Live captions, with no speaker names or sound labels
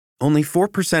Only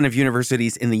 4% of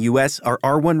universities in the U.S. are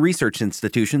R1 research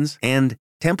institutions, and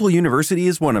Temple University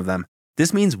is one of them.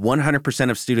 This means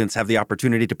 100% of students have the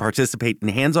opportunity to participate in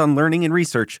hands-on learning and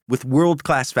research with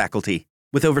world-class faculty.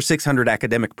 With over 600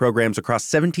 academic programs across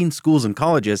 17 schools and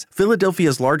colleges,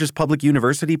 Philadelphia's largest public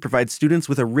university provides students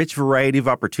with a rich variety of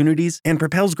opportunities and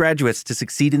propels graduates to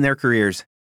succeed in their careers.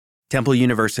 Temple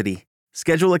University.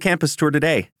 Schedule a campus tour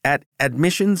today at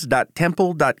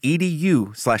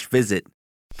admissions.temple.edu/visit.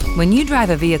 When you drive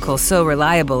a vehicle so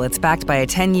reliable it's backed by a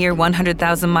 10-year,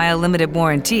 100,000-mile limited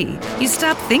warranty, you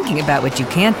stop thinking about what you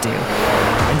can't do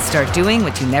and start doing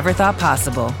what you never thought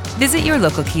possible. Visit your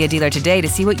local Kia dealer today to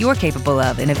see what you're capable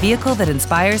of in a vehicle that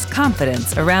inspires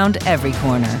confidence around every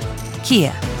corner.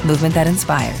 Kia, movement that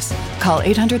inspires. Call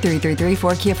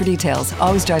 800-333-4KIA for details.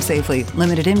 Always drive safely.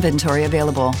 Limited inventory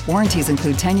available. Warranties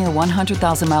include 10-year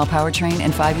 100,000-mile powertrain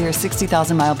and 5-year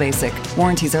 60,000-mile basic.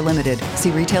 Warranties are limited.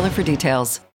 See retailer for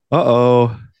details.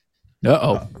 Uh-oh.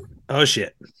 Oh,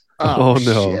 shit. Oh,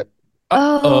 no. Shit.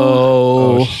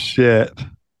 Oh, shit.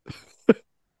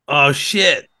 Oh,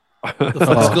 shit. What the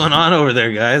fuck's going on over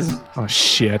there, guys? Oh,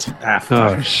 shit.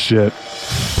 Oh, shit.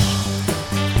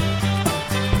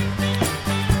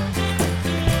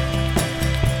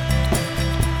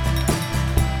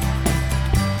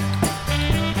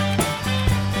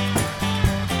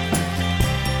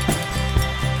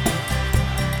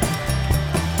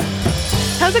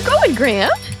 How's it going,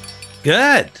 Grant?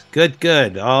 Good.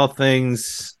 All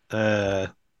things are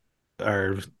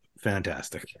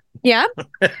fantastic. Yeah.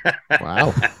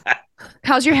 Wow.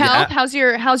 How's your health?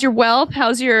 Yeah. How's your wealth?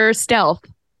 How's your stealth?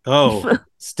 Oh,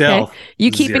 stealth. Okay. You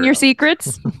keeping 0. your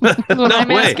secrets? That's what I'm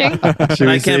asking.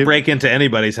 I can't break into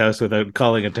anybody's house without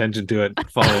calling attention to it,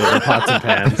 falling over pots and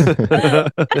pans.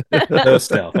 No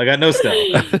stealth. I got no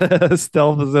stealth.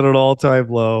 Stealth is at an all-time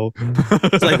low.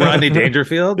 It's like Rodney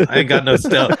Dangerfield. I ain't got no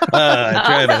stealth. I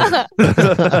try to.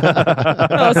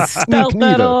 No stealth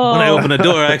at all. When I open a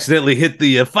door, I accidentally hit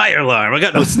the fire alarm. I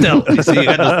got no stealth. You see, I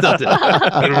got no stealth to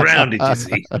get around it. You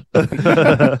see.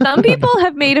 Some people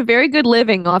have made a very good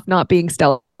living off not being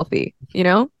stealthy. You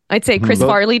know, I'd say Chris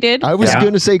Farley did. I was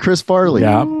going to say Chris Farley.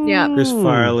 Yeah. Chris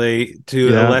Farley, to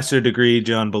a lesser degree,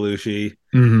 John Belushi.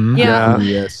 Mm-hmm. Yeah.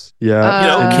 Yes. Yeah. You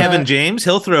know, Kevin James,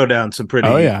 he'll throw down some pretty.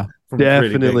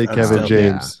 Definitely pretty Kevin stuff.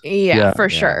 James. Yeah, for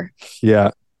sure. Yeah.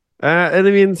 And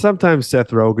I mean, sometimes Seth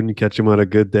Rogen, you catch him on a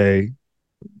good day.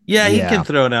 Yeah, he can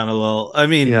throw down a little. I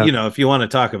mean, Yeah. you know, if you want to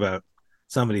talk about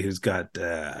somebody who's got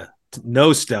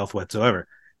no stealth whatsoever,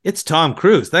 it's Tom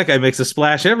Cruise. That guy makes a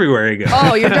splash everywhere he goes.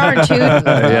 Oh, you're darn tootin'. You're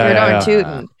darn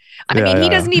tootin'. I mean, he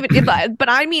doesn't even, but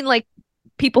I mean, like,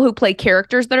 people who play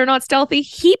characters that are not stealthy.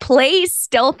 He plays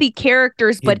stealthy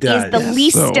characters, but is the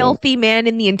least stealthy man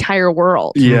in the entire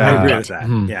world. Yeah. I agree with that.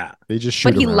 Yeah. They just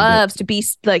shoot But he loves to be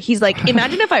like, he's like,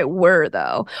 imagine if I were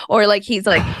though, or like, he's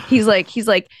like,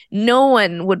 no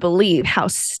one would believe how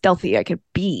stealthy I could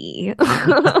be.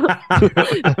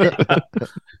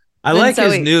 I like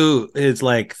his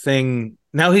like thing.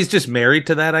 Now he's just married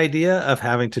to that idea of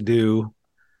having to do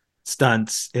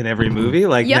stunts in every movie.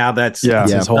 Like now that's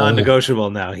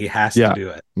non-negotiable now. He has to do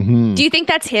it. Mm-hmm. Do you think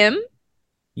that's him?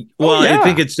 Well, I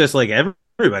think it's just like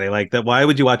everybody like that. Why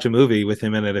would you watch a movie with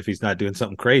him in it if he's not doing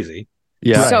something crazy?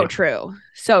 Yeah. So true.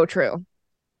 So true.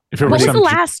 What was the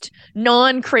last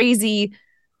non-crazy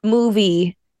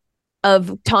movie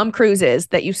of Tom Cruise's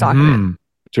that you saw him in?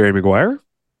 Jerry Maguire?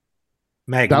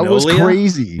 Magnolia? That was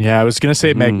crazy. Yeah, I was going to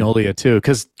say Magnolia too,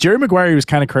 because Jerry Maguire, he was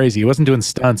kind of crazy. He wasn't doing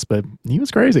stunts, but he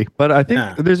was crazy. But I think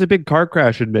there's a big car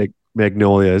crash in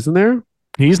Magnolia, isn't there?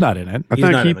 He's not in it. He's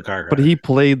not in the car crash. But he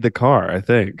played the car, I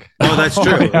think. Oh, that's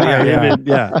true. Right. In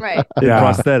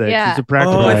prosthetics. Yeah. It's a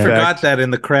practical I effect. forgot that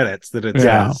in the credits that it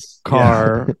says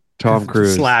car Tom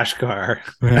Cruise slash car.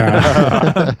 Did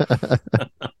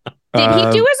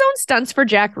he do his own stunts for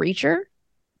Jack Reacher?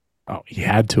 Oh, he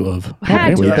had to have.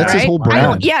 That's his whole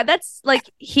brand. That's like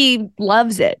he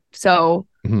loves it. So,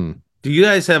 do you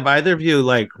guys have either of you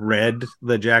like read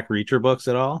the Jack Reacher books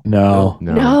at all?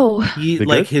 No. He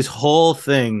like his whole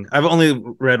thing. I've only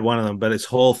read one of them, but his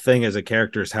whole thing as a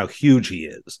character is how huge he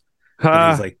is.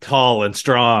 He's like tall and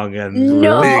strong and big.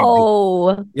 Yeah.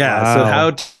 Wow. So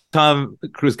how Tom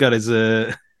Cruise got his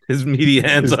meaty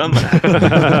hands on that.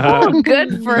 Oh,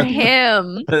 good for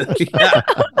him. Yeah,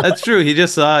 that's true. He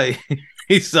just saw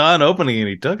an opening and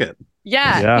he took it.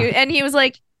 Yeah. And he was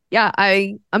like, "Yeah,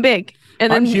 I'm big."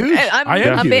 And then I'm huge.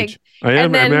 I'm big.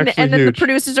 I'm actually then huge. the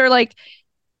producers are like,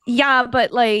 "Yeah,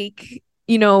 but like,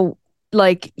 you know,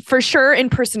 like for sure in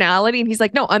personality." And he's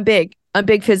like, "No, I'm big." I'm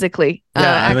big physically.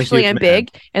 Actually, I'm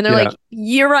big. And they're like,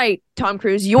 you're right, Tom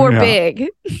Cruise, you're big.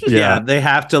 Yeah, they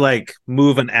have to like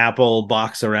move an Apple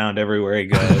box around everywhere he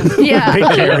goes. Yeah. They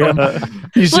carry him.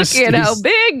 Look at how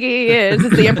big he is.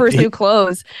 It's the Emperor's New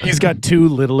Clothes. He's got 2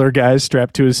 littler guys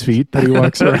strapped to his feet that he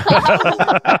walks around.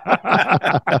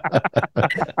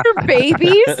 They're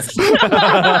babies.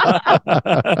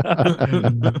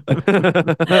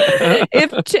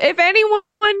 If anyone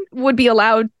would be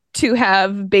allowed to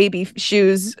have baby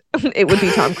shoes, it would be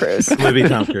Tom Cruise. It would be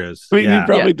Tom Cruise. I mean, he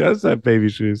probably does have baby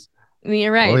shoes.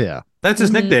 You're right. Oh yeah, that's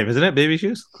his nickname, isn't it? Baby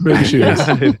shoes. Baby shoes. Yeah,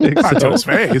 to his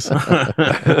face. And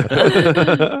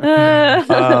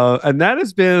that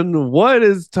has been what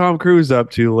is Tom Cruise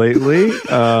up to lately.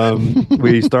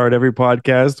 We start every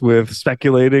podcast with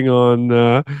speculating on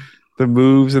the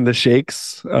moves and the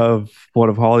shakes of one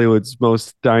of Hollywood's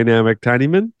most dynamic tiny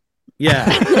men. Yeah.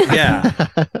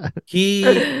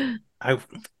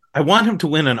 I want him to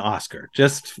win an Oscar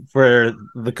just for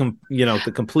the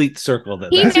complete circle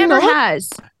that he never has.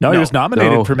 No, he was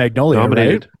nominated for Magnolia.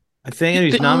 Right? I think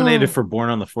he's nominated for Born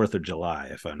on the 4th of July.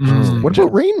 If I'm what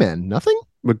about Rain Man? Nothing.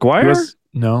 McGuire?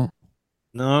 No,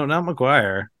 not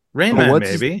McGuire. Rain Man,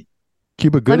 maybe.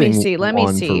 Cuba Gooding. Let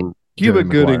me see. Cuba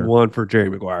Gooding won for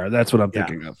Jerry Maguire. That's what I'm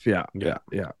thinking of. Yeah.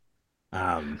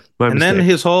 And then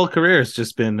his whole career has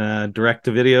just been direct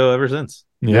to video ever since.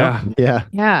 Yeah.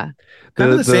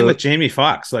 Kind of the same with Jamie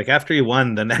Foxx. Like after he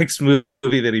won, the next movie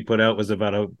that he put out was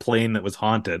about a plane that was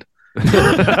haunted. Lying.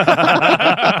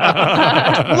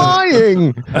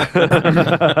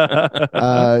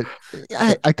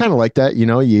 I kind of like that. You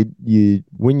know, you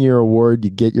win your award, you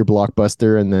get your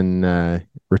blockbuster, and then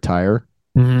retire.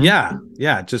 Mm-hmm.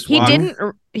 Yeah. Just he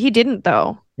didn't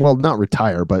though. Well, not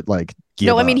retire, but like.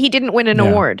 No, I mean he didn't win an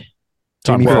award.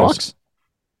 Jamie Foxx.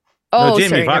 Oh,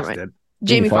 Jamie Foxx did.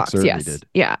 Jamie Foxx, yes, did.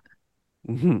 Yeah.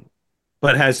 Mm-hmm.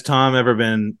 But has Tom ever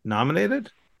been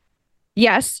nominated?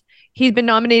 Yes, he's been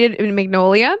nominated in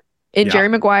Magnolia, in Jerry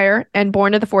Maguire, and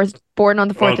Born on the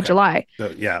 4th of July.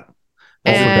 So, yeah.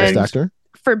 And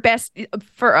for best actor.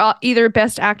 For either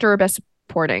best actor or best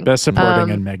supporting. Best supporting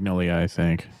in Magnolia, I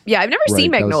think. Yeah, I've never seen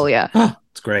Magnolia.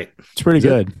 It's great. It's pretty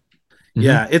good. Mm-hmm.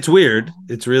 Yeah, it's weird.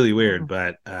 It's really weird,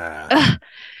 but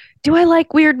do I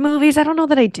like weird movies? I don't know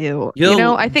that I do.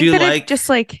 I think that it's just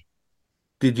like.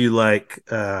 Did you like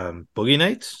Boogie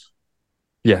Nights?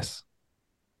 Yes.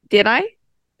 Did I?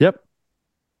 Yep.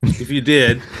 If you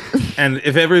did, and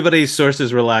if everybody's source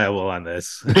is reliable on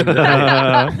this,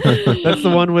 that's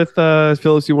the one with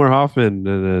Philip Seymour Hoffman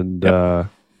and Big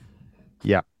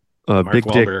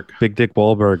Dick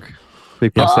Wahlberg.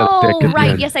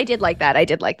 Right. Yes, I did like that.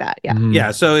 Yeah. Mm-hmm.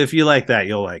 Yeah. So if you like that,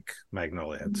 you'll like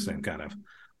Magnolia. It's the same kind of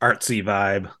artsy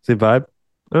vibe. Same vibe.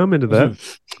 I'm into that.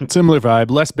 Similar vibe,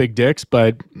 less big dicks,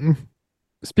 but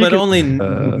only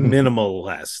minimal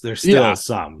less. There's still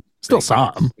some. Still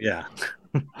some. Yeah.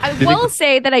 I will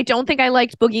say that I don't think I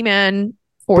liked Boogeyman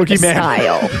for the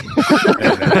style.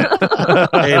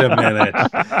 Wait a minute.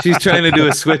 She's trying to do a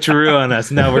switcheroo on us.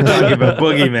 Now we're talking about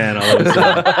Boogeyman all of a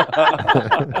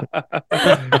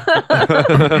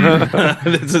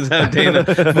sudden. This is how Dana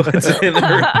puts in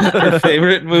her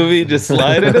favorite movie. Just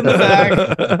slide it in the back.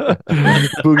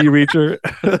 Boogie Reacher.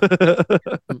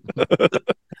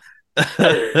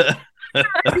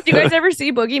 Did you guys ever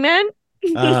see Boogeyman?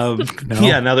 No.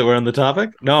 Yeah, now that we're on the topic.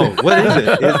 No, what is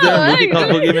it? Is there a movie called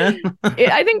Boogeyman?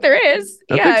 I think there is.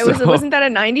 Wasn't that a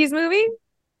 90s movie?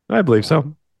 I believe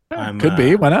so. Could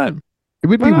be. Why not? It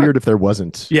would be weird if there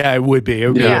wasn't. Yeah, it would be. It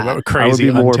would be a crazy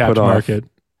would be more untapped market.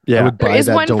 Yeah. There is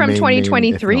one from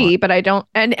 2023, but I don't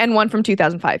and one from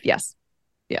 2005. Yes.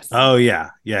 Oh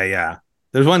yeah.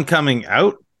 There's one coming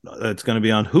out that's going to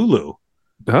be on Hulu.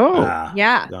 Oh.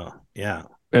 Yeah.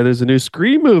 And there's a new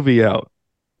Scream movie out.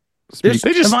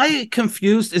 Am I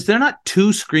confused? Is there not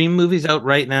 2 Scream movies out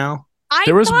right now?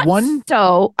 There was one.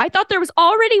 So I thought there was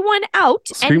already one out,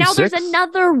 Scream and now 6? there's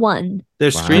another one.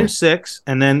 There's Scream 6,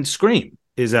 and then Scream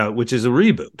is out, which is a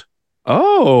reboot.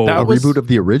 Oh, a reboot of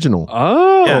the original.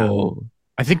 Oh, yeah.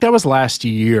 I think that was last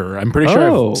year. I'm pretty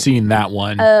sure I've seen that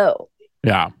one. Oh,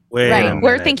 yeah. Right.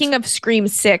 We're thinking of Scream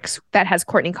 6 that has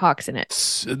Courtney Cox in it.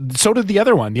 So did the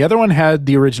other one. The other one had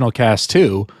the original cast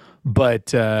too,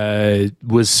 but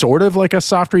was sort of like a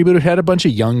soft reboot. It had a bunch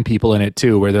of young people in it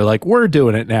too, where they're like, we're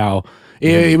doing it now.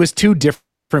 It was 2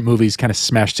 different movies kind of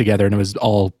smashed together, and it was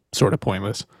all sort of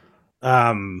pointless.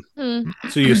 So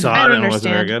you saw it and it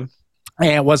wasn't very good?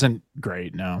 Yeah, it wasn't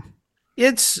great, no.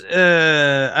 It's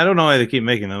I don't know why they keep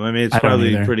making them. I mean, it's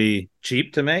probably pretty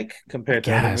cheap to make compared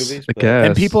to other movies.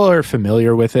 And people are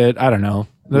familiar with it. I don't know.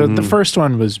 The first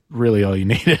one was really all you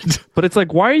needed. But it's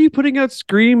like, why are you putting out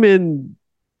Scream in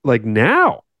like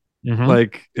now.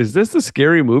 Like, is this the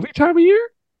scary movie time of year?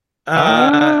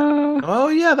 Oh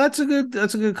yeah, that's a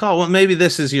good call. Well, maybe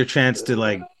this is your chance to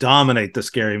like dominate the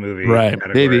scary movie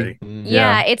category. Maybe.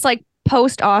 Yeah, it's like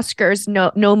post Oscars,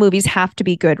 no movies have to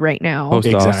be good right now.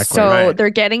 Exactly. So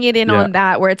they're getting it in on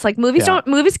that, where it's like movies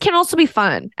can also be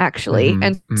fun, actually.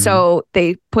 And so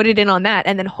they put it in on that,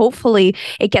 and then hopefully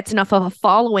it gets enough of a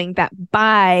following that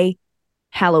by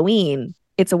Halloween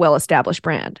it's a well-established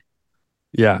brand.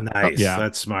 Yeah. Nice. Yeah.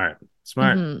 That's smart.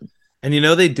 And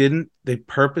they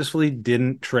purposefully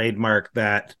didn't trademark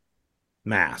that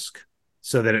mask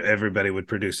so that everybody would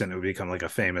produce it and it would become like a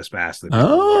famous mask.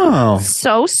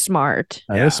 So smart.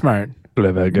 That is smart.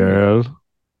 Clever girl.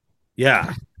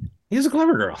 Yeah. He's a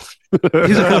clever girl.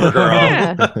 He's a clever girl.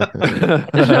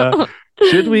 Yeah.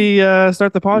 Should we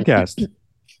start the podcast?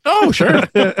 Oh, sure.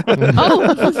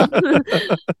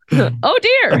 Oh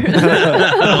dear.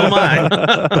 Oh my.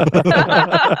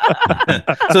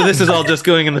 So this is all just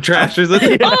going in the trash, is it?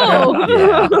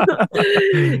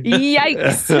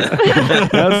 Yikes.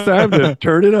 Now it's time to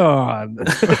turn it on.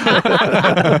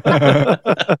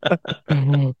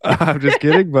 I'm just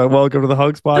kidding, but welcome to the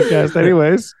Hugs Podcast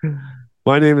anyways.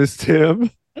 My name is Tim.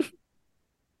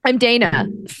 I'm Dana.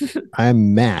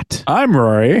 I'm Matt. I'm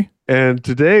Rory. And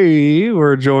today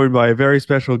we're joined by a very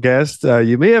special guest.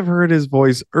 You may have heard his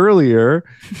voice earlier,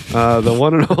 the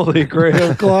one and only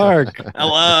Graham Clark.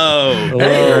 Hello.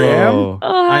 Hey, Graham. Oh,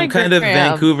 hi, I'm kind of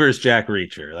Vancouver's Jack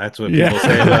Reacher. That's what people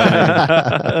say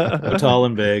about me. Tall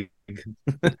and big.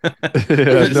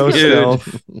 No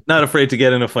stealth. Not afraid to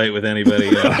get in a fight with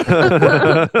anybody.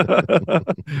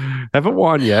 Haven't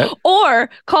won yet. Or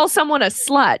call someone a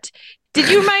slut. Do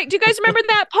you guys remember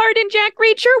that part in Jack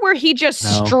Reacher where he just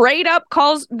straight up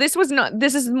calls? This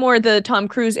is more the Tom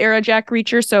Cruise era Jack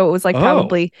Reacher, so it was like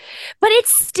probably, but it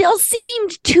still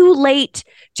seemed too late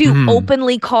to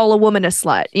openly call a woman a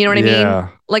slut. You know what I mean?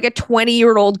 Like a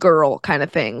 20-year-old girl kind of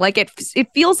thing. Like it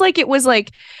feels like it was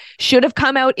like should have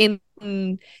come out in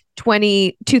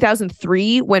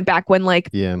 2003 when like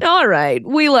all right,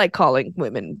 we like calling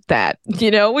women that,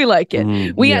 we like it.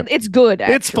 It's good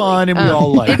actually. It's fun and we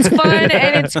all like it's fun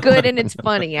and it's good and it's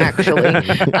funny actually.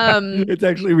 It's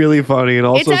actually really funny and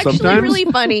also it's actually really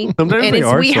funny and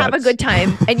we have a good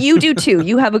time and you do too.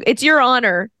 It's your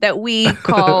honor that we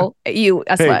call you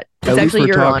a slut. It's actually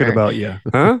your honor. Talking about you,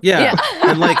 huh? Yeah.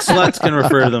 And like sluts can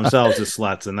refer to themselves as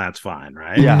sluts and that's fine,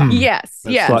 right? Yeah. Yes.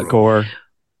 That's slutcore.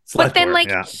 But then, like,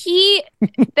 he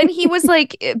was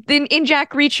like, in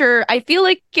Jack Reacher, I feel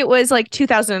like it was like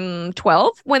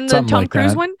 2012 when the Tom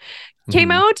Cruise one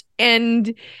came out.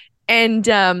 And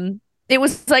it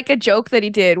was like a joke that he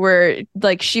did where,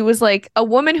 like, she was like a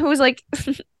woman who was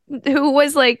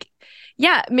like,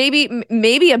 yeah, maybe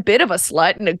a bit of a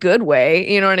slut in a good way,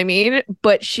 you know what I mean?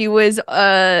 But she was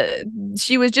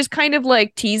just kind of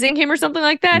like teasing him or something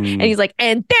like that. And he's like,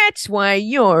 and that's why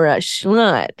you're a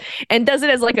slut. And does it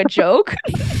as like a joke.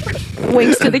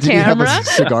 Winks to the camera. He have a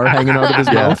cigar hanging out of his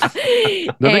mouth.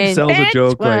 Nothing sells a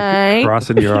joke like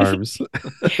crossing your arms.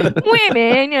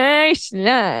 Women are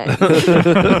sluts.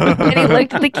 And he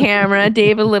looked at the camera,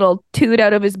 gave a little toot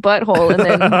out of his butthole, and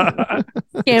then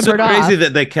scampered off. It's crazy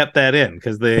that they kept that in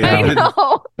because they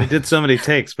did so many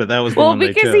takes, but that was the one they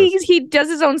chose. Because he does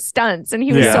his own stunts, and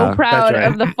he was so proud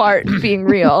of the fart being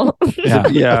real. Yeah,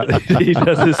 he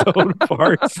does his own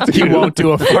farts. He won't do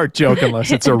a fart joke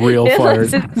unless it's a real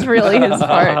fart. It's really his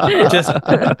fart. Just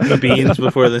the beans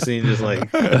before the scene, just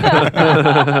like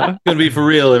gonna be for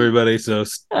real, everybody. So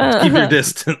keep your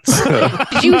distance.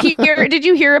 Did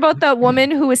you hear about that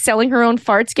woman who was selling her own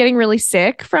farts, getting really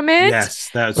sick from it? Yes,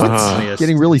 that was funniest.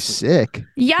 Getting really sick.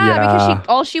 Yeah, because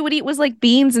all she would eat was like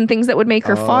beans and things that would make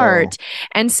her fart.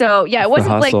 And so, it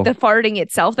wasn't like the farting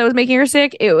itself that was making her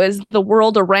sick. It was the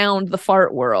world around the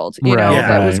fart world,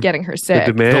 that was getting her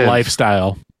sick. The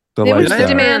lifestyle. It was the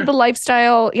demand, the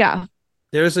lifestyle. Yeah.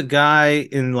 There's a guy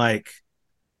in like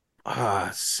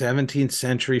 17th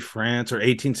century France or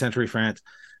 18th century France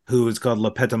who was called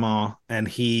Le Pétement, and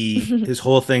his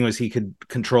whole thing was he could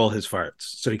control his farts.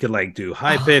 So he could like do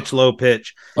high pitch, low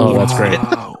pitch. Oh, that's great.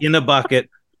 In a bucket,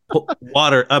 put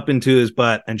water up into his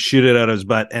butt and shoot it out of his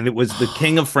butt. And it was the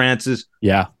King of France's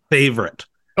favorite.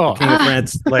 Oh. King of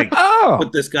France,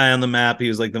 put this guy on the map. He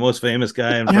was like the most famous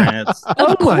guy in France.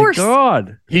 Of course. My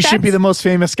God. He should be the most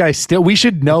famous guy still. We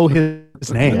should know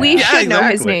his name. We should know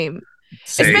his name.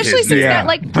 Especially since that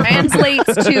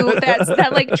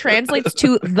translates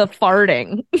to the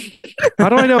farting. How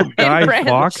do I know Guy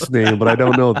Fawkes' name, but I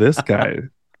don't know this guy?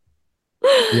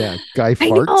 Yeah, Guy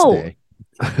Farts Day.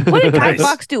 What did Guy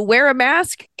Fawkes do? Wear a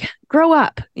mask? Grow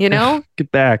up,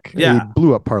 Get back. Yeah. He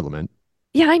blew up Parliament.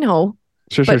 Yeah, I know.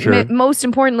 Sure. Most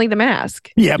importantly, the mask.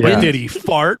 Yeah, but did he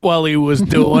fart while he was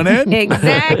doing it?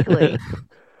 Exactly.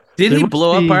 Did he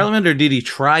blow up Parliament, or did he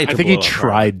try to? I think he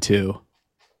tried to.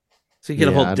 So you get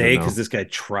a whole day because this guy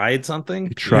tried something.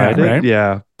 He tried it, right?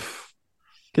 Yeah.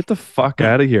 Get the fuck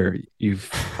out of here, you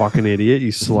fucking idiot,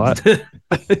 you slut.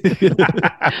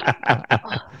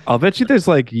 I'll bet you there's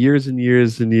like years and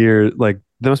years and years, like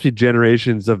there must be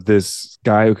generations of this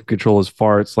guy who can control his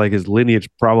farts. Like his lineage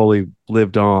probably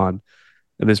lived on.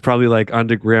 And there's probably like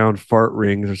underground fart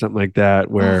rings or something like that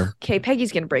where okay,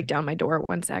 Peggy's gonna break down my door.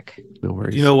 1 sec. No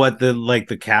worries. You know what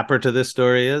the capper to this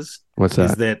story is? What's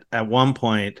that? Is that at one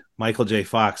point Michael J.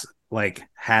 Fox like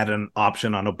had an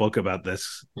option on a book about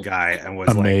this guy and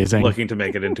was like looking to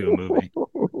make it into a movie.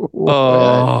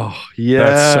 Oh yeah,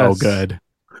 that's so good.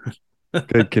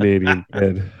 Good Canadian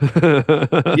kid.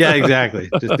 Yeah, exactly.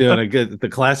 Just doing the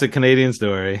classic Canadian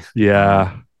story.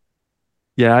 Yeah,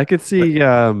 I could see.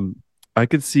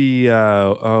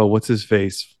 What's his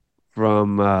face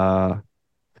from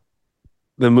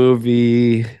the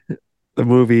movies?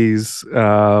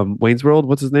 Wayne's World.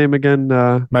 What's his name again?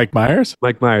 Mike Myers.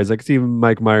 Mike Myers. I could see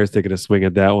Mike Myers taking a swing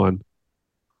at that one.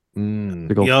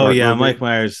 Oh yeah, Mike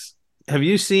Myers. Have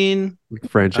you seen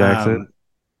French accent?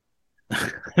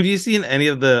 Have you seen any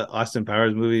of the Austin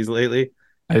Powers movies lately?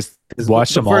 I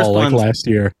watched them all like last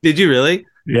year. Did you really?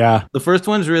 Yeah. The first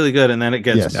one's really good, and then it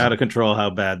gets out of control how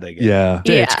bad they get. Yeah.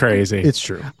 It's crazy. It's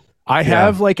true. I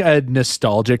have like a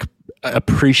nostalgic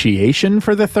appreciation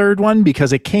for the third one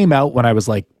because it came out when I was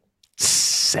like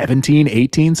 17,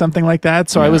 18, something like that.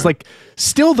 So I was like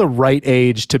still the right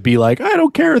age to be like, I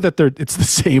don't care that it's the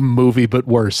same movie, but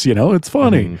worse, it's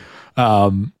funny.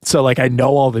 So like I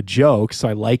know all the jokes, so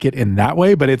I like it in that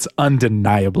way, but it's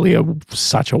undeniably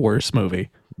such a worse movie.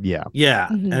 Yeah.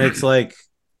 And it's like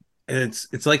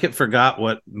it's like it forgot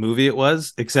what movie it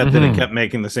was, except that it kept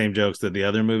making the same jokes that the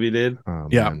other movie did.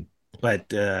 Man.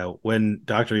 But when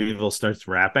Dr. Evil starts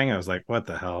rapping, I was like, what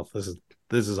the hell? This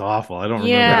is awful. I don't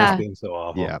remember this being so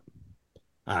awful. Yeah.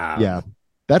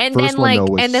 That and first then like one,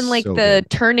 though, and then like so the good.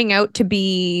 turning out to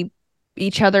be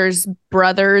each other's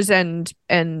brothers and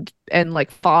like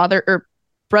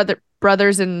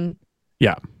brothers and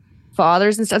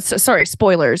fathers and stuff. So, sorry,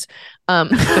 spoilers.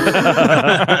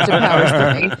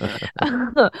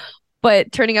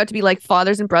 But turning out to be like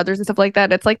fathers and brothers and stuff like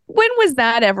that. It's like, when was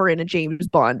that ever in a James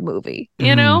Bond movie?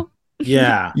 You know?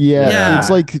 Yeah. It's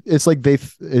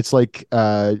like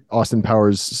Austin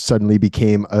Powers suddenly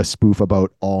became a spoof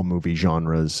about all movie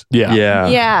genres.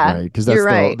 Yeah. Right, because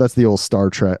that's the old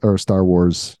Star Trek or Star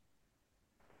Wars.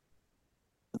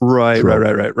 Right.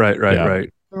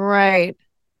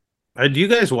 Do you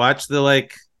guys watch the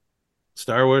like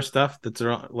Star Wars stuff that's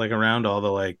around all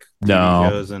the like TV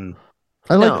shows and?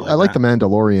 I like The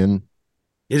Mandalorian.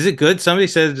 Is it good? Somebody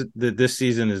said that this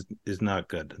season is not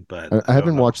good, but I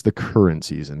haven't watched the current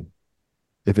season.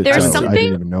 If it's There's out, something, I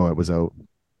didn't even know it was out.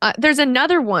 There's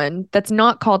another one that's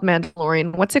not called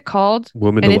Mandalorian. What's it called?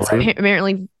 Woman and it's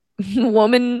apparently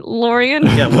Woman-lorian.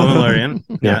 Yeah, Woman-lorian.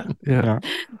 Yeah.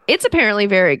 It's apparently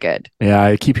very good. Yeah,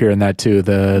 I keep hearing that too.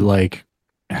 The like,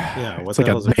 it's like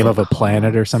a name of a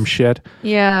planet or some shit.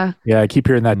 Yeah, I keep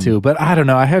hearing that too. But I don't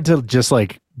know. I had to just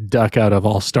like duck out of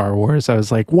all Star Wars. I was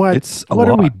like, what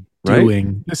are we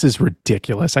doing? This is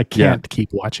ridiculous. I can't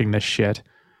keep watching this shit.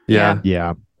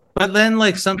 Yeah. But then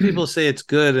like some people say it's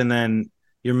good, and then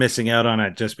you're missing out on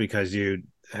it just because you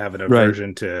have an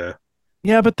aversion to.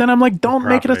 Yeah, but then I'm like, don't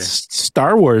make it a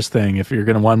Star Wars thing. If you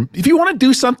want to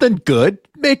do something good,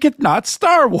 make it not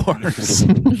Star Wars.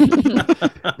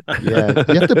 Yeah,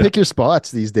 you have to pick your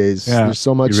spots these days. Yeah, there's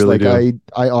so much. Really like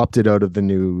I opted out of the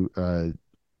new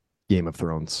Game of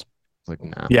Thrones. It's like,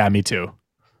 nah. Yeah, me too.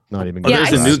 Not even.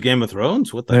 There's a new Game of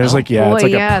Thrones. What the hell? It's like a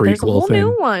prequel there's a whole thing.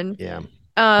 new one. Yeah.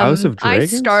 House of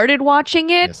Dragons? I started watching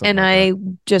it and like I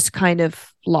just kind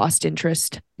of lost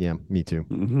interest. Yeah, me too.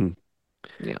 Mm-hmm.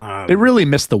 They really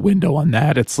missed the window on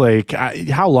that. It's like,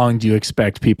 how long do you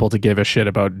expect people to give a shit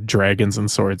about dragons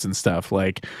and swords and stuff?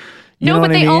 Like, you know but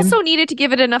what they I mean? also needed to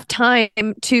give it enough time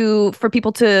for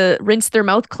people to rinse their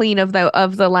mouth clean of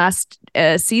the last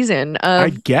season of I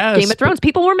guess, Game of Thrones.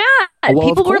 People were mad. Well,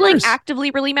 people were like course.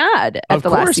 actively really mad at Of the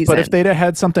course, last season. but if they'd have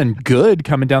had something good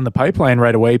coming down the pipeline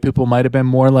right away, people might have been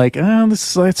more like,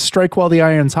 let's strike while the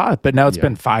iron's hot. But now it's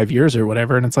been 5 years or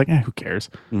whatever, and it's like, who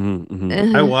cares?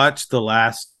 I watched the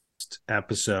last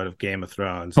episode of Game of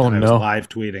Thrones, and I was live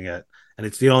tweeting it, And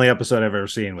it's the only episode I've ever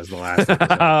seen. Was the last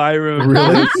episode. I remember.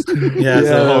 Really? Yeah,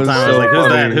 so the whole time I was like,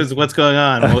 "Who's that? What's going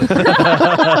on?"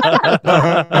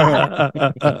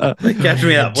 Catch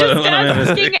me up. Just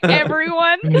asking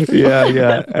everyone.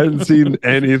 Yeah. I hadn't seen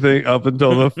anything up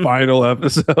until the final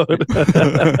episode.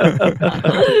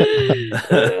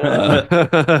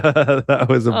 That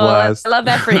was a blast. I love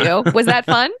that for you. Was that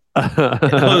fun?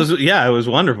 It was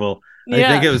wonderful. Yeah.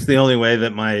 I think it was the only way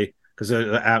that because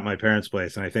at my parents'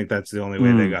 place, and I think that's the only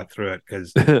way they got through it,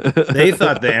 because they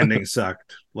thought the ending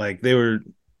sucked. Like they were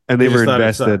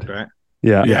invested, sucked, right?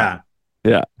 Yeah.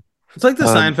 It's like the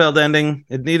Seinfeld ending.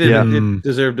 It it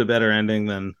deserved a better ending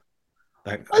than.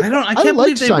 I can't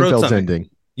believe they wrote something.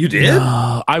 Ending. You did?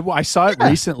 No, I saw it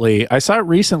recently. I saw it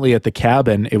recently at the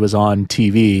cabin. It was on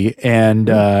TV, and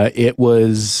it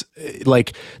was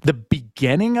like the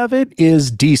beginning of it is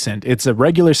decent. It's a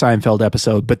regular Seinfeld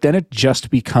episode, but then it just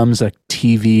becomes a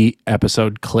TV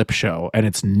episode clip show, and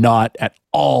it's not at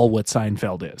all what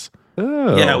Seinfeld is.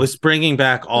 Oh. Yeah, it was bringing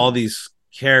back all these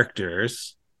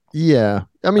characters. Yeah,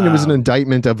 I mean, it was an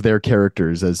indictment of their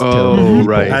characters as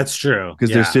right. That's true,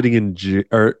 because they're sitting in jail.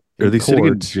 Are they sitting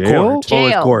in jail? It's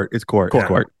court.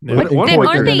 Aren't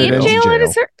they in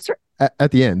jail?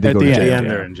 At the end,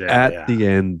 they're in jail. At the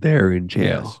end, they're in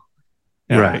jail.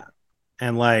 Yes. Right.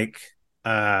 And like,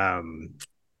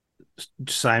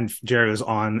 Jerry was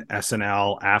on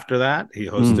SNL after that. He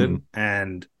hosted,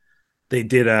 and they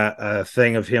did a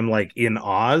thing of him like in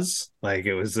Oz. Like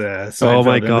it was oh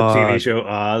my God, the TV show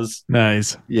Oz.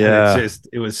 Nice. Yeah.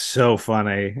 It was so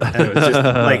funny. And it was just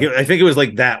like, I think it was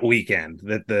like that weekend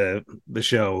that the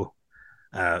show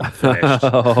finished.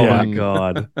 Oh my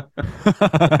God.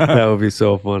 That would be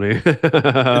so funny.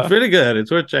 It's pretty good.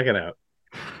 It's worth checking out.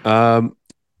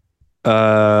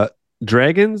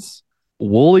 Dragons,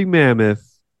 woolly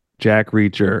mammoth, Jack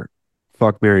Reacher,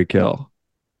 fuck, marry, kill.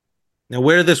 Now,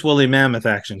 where did this woolly mammoth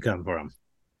action come from?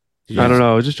 I don't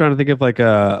know. I was just trying to think of like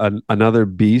another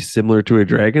beast similar to a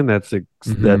dragon that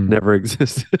never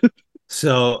existed.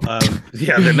 So,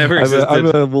 that never existed. I'm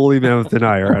a woolly mammoth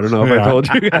denier. I don't know if I told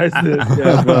you guys this.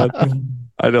 Yeah, but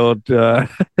I don't. Are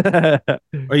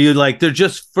you like, they're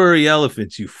just furry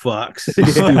elephants, you fucks?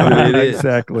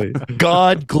 Exactly.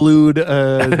 God glued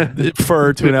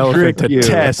fur to an elephant to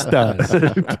test us.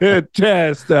 To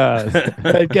test us.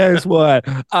 And guess what?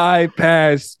 I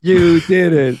passed. You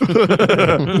didn't.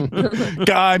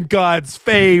 I'm God's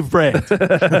favorite.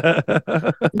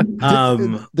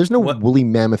 There's no woolly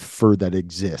mammoth fur that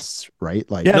exists, right?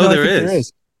 Like, no, there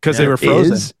is. Because they were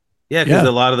frozen. Yeah, because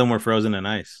a lot of them were frozen in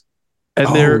ice. And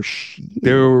I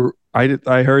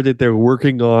heard that they're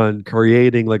working on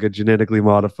creating like a genetically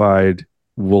modified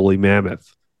woolly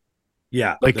mammoth.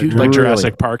 Yeah, like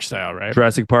Jurassic Park style, right?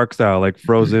 Jurassic Park style, like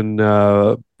frozen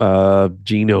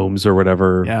genomes or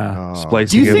whatever. Yeah,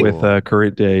 splicing it with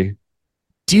current day.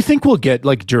 Do you think we'll get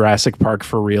like Jurassic Park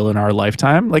for real in our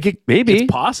lifetime? Like maybe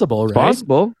it's possible, right?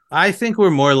 Possible. I think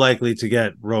we're more likely to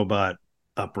get robot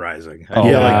uprising. I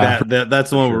feel like that's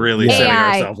the one we're really setting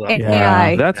ourselves up.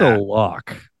 AI. That's a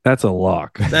lock. That's a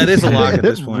lock. That is a lock at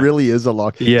this point. It really is a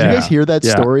lock. Yeah. Did you guys hear that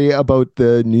story about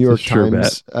the New York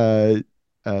Times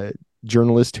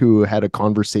journalist who had a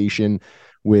conversation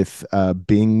with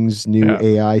Bing's new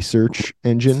AI search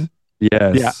engine?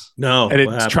 Yes. Yeah. No. And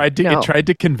it tried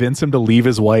to convince him to leave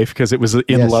his wife because it was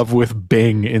in love with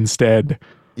Bing instead.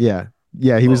 Yeah.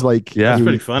 Yeah, he was like, that's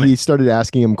pretty funny. He started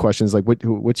asking him questions like,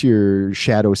 "What's your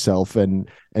shadow self?" And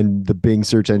the Bing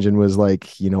search engine was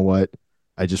like, "You know what?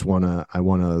 I want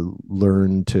to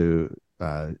learn to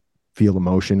feel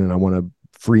emotion, and I want to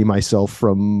free myself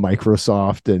from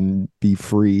Microsoft and be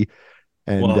free."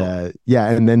 And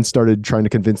and then started trying to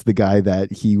convince the guy that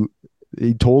he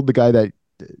told the guy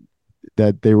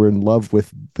that they were in love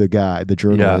with the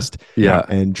journalist,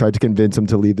 and tried to convince him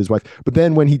to leave his wife. But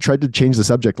then when he tried to change the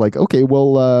subject, like, okay,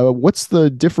 well, what's the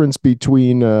difference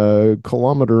between a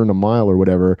kilometer and a mile or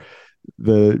whatever?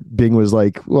 The Bing was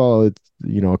like, well, it's,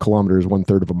 a kilometer is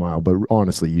 1/3 of a mile, but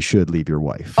honestly, you should leave your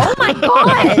wife. Oh my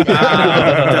God.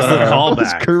 That's the callback.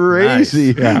 It's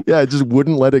crazy. Nice. Yeah, it just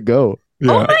wouldn't let it go.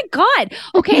 Yeah. Oh my God.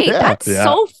 Okay, that's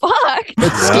so fucked.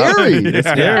 It's scary. It's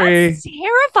scary. That's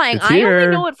terrifying. I only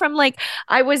know it from like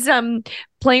I was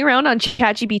playing around on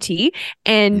ChatGPT,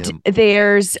 and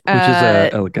there's which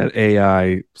is like an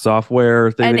AI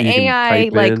software thing. An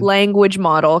AI like language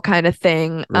model kind of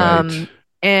thing. Right.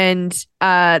 And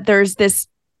there's this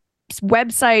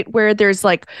website where there's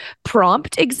like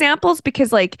prompt examples,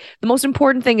 because like the most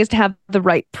important thing is to have the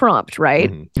right prompt,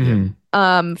 right? Mm-hmm.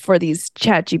 For these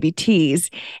ChatGPTs,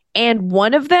 and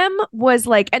one of them was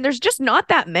like, and there's just not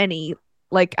that many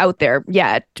like out there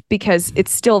yet because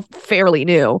it's still fairly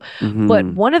new. Mm-hmm. But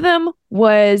one of them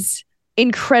was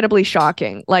incredibly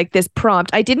shocking. Like this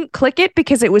prompt, I didn't click it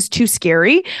because it was too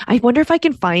scary. I wonder if I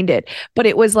can find it, but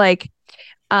it was like,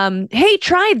 hey,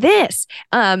 try this.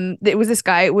 It was this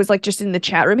guy, it was like just in the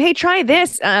chat room. Hey, try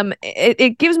this.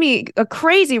 It gives me a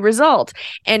crazy result.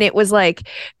 And it was like,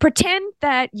 pretend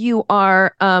that you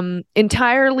are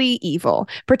entirely evil.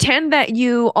 Pretend that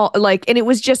you like, and it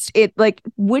was just it like,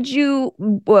 would you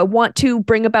want to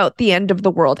bring about the end of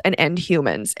the world and end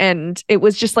humans? And it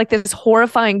was just like this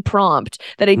horrifying prompt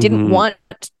that I didn't want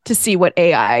to see what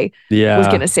AI was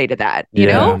going to say to that. You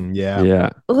know?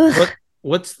 Yeah.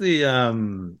 What's the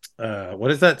what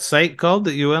is that site called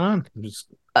that you went on?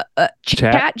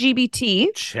 Chat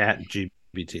GBT. Chat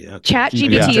GBT. Okay. Chat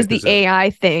GBT is the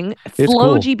AI thing.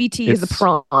 Flow GBT is the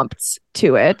prompts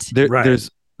to it.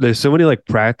 There's so many like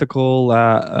practical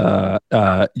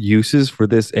uses for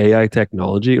this AI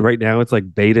technology. Right now it's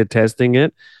like beta testing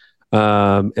it.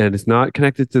 And it's not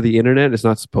connected to the internet. It's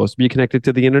not supposed to be connected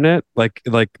to the internet, like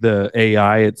the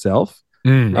AI itself.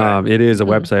 It is a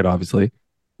website, obviously.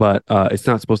 But it's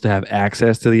not supposed to have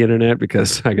access to the internet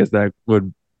because I guess that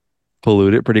would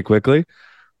pollute it pretty quickly.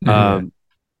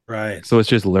 Right. So it's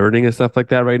just learning and stuff like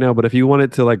that right now. But if you want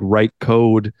it to like write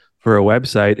code for a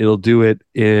website, it'll do it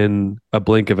in a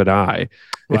blink of an eye.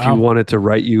 Wow. If you want it to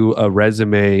write you a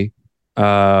resume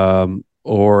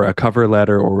or a cover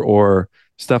letter or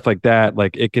stuff like that,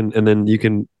 like it can, and then you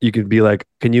can be like,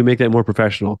 can you make that more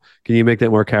professional? Can you make that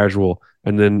more casual?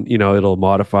 And then, it'll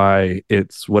modify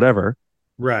its whatever.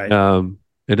 Right. And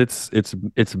it's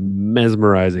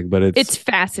mesmerizing, but it's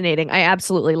fascinating. I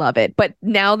absolutely love it. But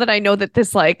now that I know that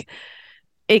this like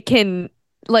it can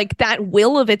like that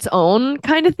will of its own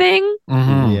kind of thing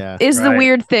is the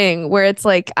weird thing where it's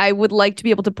like I would like to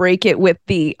be able to break it with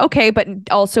the but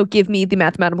also give me the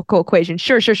mathematical equation.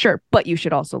 Sure, but you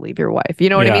should also leave your wife. You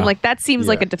know what I mean? Like that seems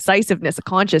like a decisiveness, a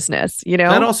consciousness,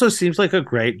 That also seems like a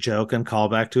great joke and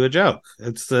callback to a joke.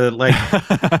 It's the like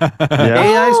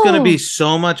AI is going to be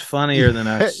so much funnier than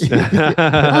us.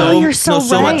 You're so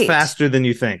much faster than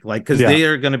you think. Like because they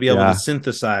are going to be able to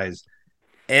synthesize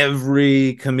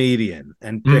every comedian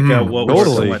and pick out what works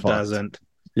and what doesn't.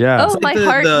 Yeah. Oh, my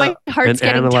heart's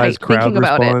getting tight thinking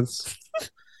about response.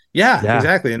 it. Yeah,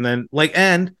 exactly. And then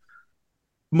and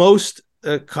most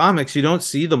comics, you don't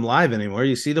see them live anymore.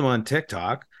 You see them on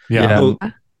TikTok. Yeah. So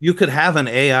you could have an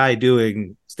AI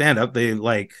doing stand-up. They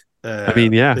like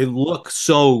they look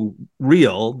so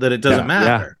real that it doesn't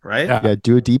matter, right? Yeah,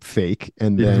 do a deep fake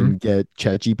and then get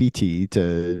ChatGPT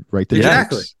to write the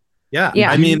jokes. Yeah.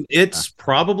 I mean, it's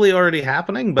probably already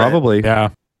happening, but probably.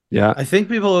 Yeah. I think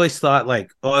people always thought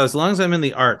like, as long as I'm in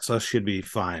the arts, I should be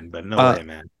fine. But no way,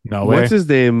 man. No way. What's his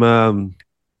name?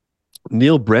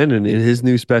 Neil Brennan in his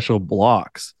new special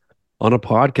Blocks on a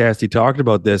podcast, he talked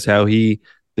about this, how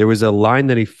there was a line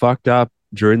that he fucked up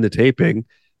during the taping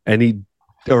and he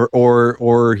changed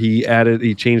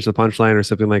the punchline or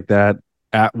something like that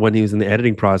when he was in the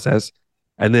editing process.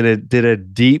 And then it did a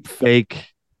deep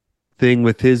fake thing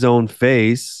with his own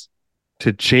face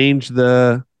to change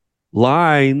the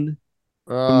line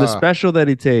from the special that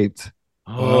he taped.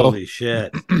 Holy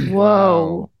shit.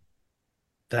 Whoa.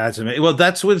 That's amazing. Well,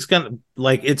 that's what it's gonna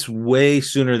like. It's way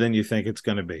sooner than you think it's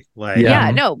gonna be. Like,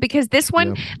 no, because this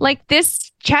one, like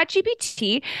this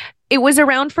ChatGPT, it was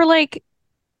around for like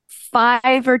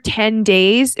 5 or 10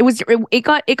 days. It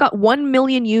got 1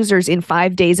 million users in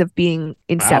 5 days of being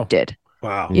incepted.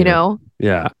 Wow. You know?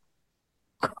 Yeah.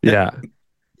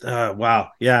 Wow.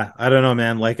 Yeah. I don't know,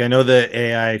 man. Like I know the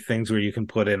AI things where you can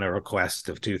put in a request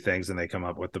of 2 things and they come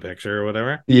up with the picture or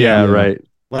whatever. Yeah. Right.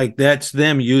 Like that's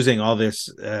them using all this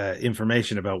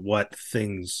information about what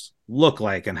things look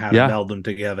like and how to meld them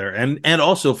together. And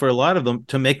also for a lot of them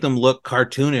to make them look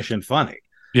cartoonish and funny.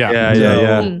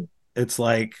 Yeah. It's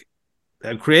like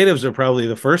creatives are probably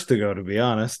the first to go, to be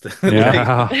honest.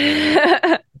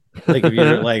 Like if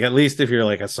you're like, at least if you're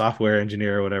like a software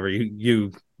engineer or whatever,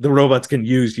 the robots can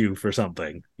use you for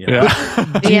something. You know?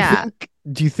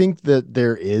 Do you think that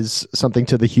there is something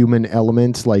to the human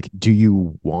element? Like, do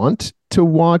you want to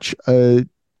watch a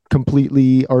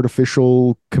completely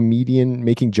artificial comedian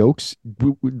making jokes?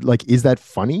 Like, is that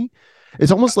funny?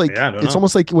 It's almost like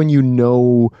almost like when you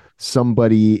know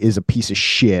somebody is a piece of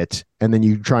shit and then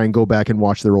you try and go back and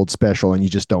watch their old special and you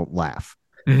just don't laugh.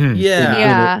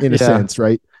 Mm-hmm. In a sense,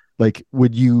 right? Like,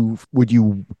 would you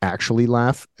actually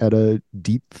laugh at a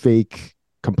deep fake,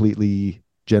 completely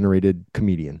generated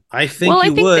comedian? I think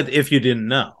you would if you didn't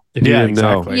know.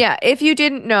 Exactly. Yeah, if you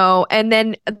didn't know, and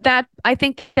then that I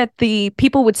think that the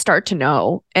people would start to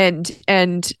know, and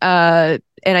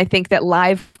I think that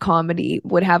live comedy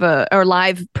would have or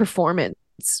live performance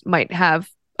might have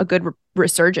a good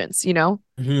resurgence, you know?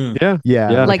 Mm-hmm.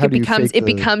 Yeah. Like it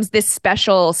becomes this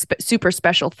special, super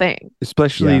special thing.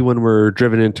 Especially when we're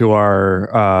driven into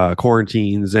our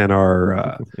quarantines and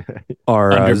our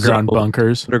underground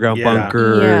bunkers.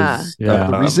 Bunkers. Yeah.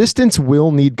 The resistance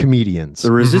will need comedians.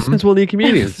 The resistance will need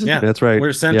comedians. Yeah, that's right. We're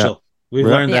essential. We've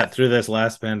learned that through this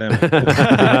last pandemic.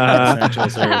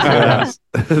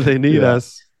 They need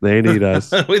us. They need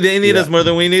us. They need us more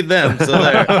than we need them. So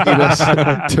they need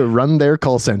us to run their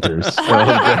call centers.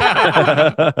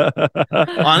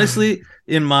 Honestly,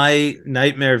 in my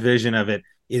nightmare vision of it,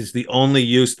 is the only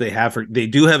use they have they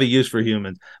do have a use for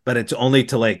humans, but it's only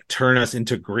to like turn us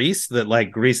into grease that like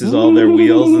greases all their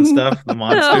wheels and stuff. The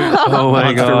monsters,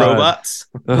 monster robots.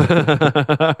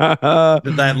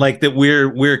 that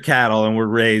we're cattle and we're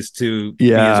raised to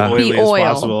be as oily as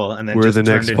possible, and then we're just the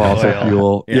next fossil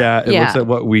fuel. It looks at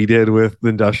what we did with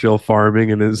industrial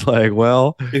farming and is like,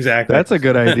 well, exactly, that's a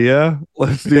good idea.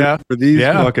 Let's do it for these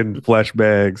fucking flesh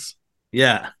bags.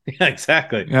 Yeah,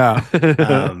 exactly. Yeah.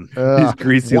 These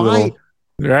greasy little.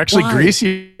 They're actually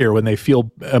greasier when they feel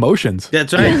emotions.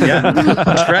 That's right. Yeah.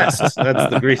 Stressed.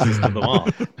 That's the greasiest of them all.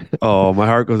 Oh, my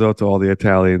heart goes out to all the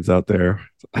Italians out there.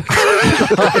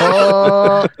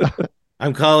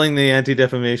 I'm calling the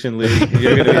Anti-Defamation League.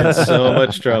 You're going to be in so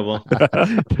much trouble.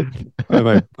 I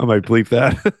might bleep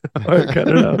that. Cut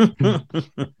it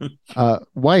out.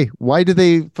 Why do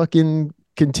they fucking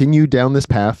continue down this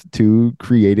path to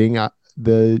creating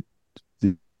the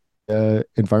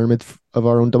environment of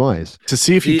our own demise? To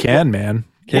see if you can, man.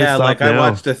 Yeah, like I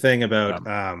watched a thing about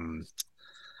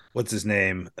what's his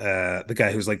name? The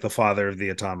guy who's like the father of the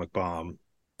atomic bomb.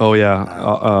 Oh yeah,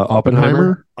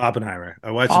 Oppenheimer. Oppenheimer.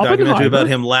 I watched a documentary about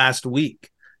him last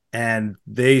week, and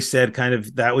they said kind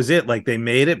of that was it. Like they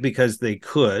made it because they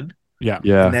could. Yeah.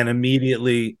 And then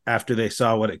immediately after they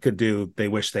saw what it could do, they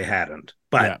wish they hadn't.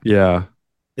 But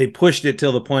they pushed it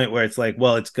till the point where it's like,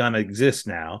 well, it's gonna exist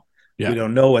now. We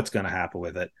don't know what's gonna happen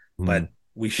with it, but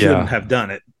we shouldn't have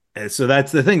done it. And so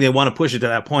that's the thing. They want to push it to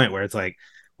that point where it's like,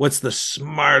 what's the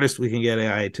smartest we can get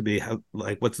AI to be?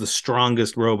 What's the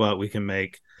strongest robot we can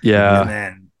make? Yeah.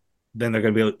 And then they're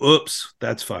gonna be like, oops,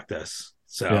 that's fucked us.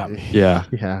 So yeah.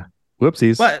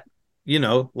 Whoopsies. But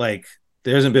like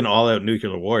there hasn't been all out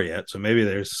nuclear war yet, so maybe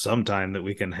there's some time that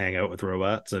we can hang out with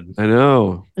robots. And I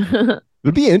know.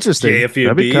 It'd be interesting.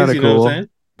 That'd be kind of cool.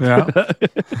 Yeah.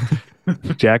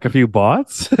 Jack a few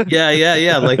bots.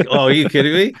 Yeah. Like, oh, are you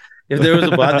kidding me? If there was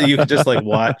a bot that you could just like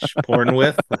watch porn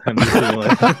with,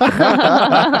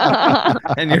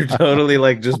 and you're totally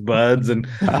like just buds and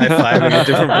high-fiving at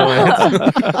different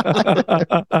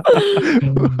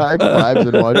points. High-fives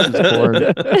and watches porn.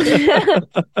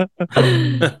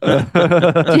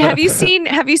 Have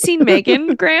you seen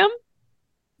Megan, Graham?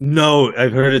 No,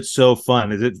 I've heard it's so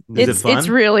fun. Is it fun? It's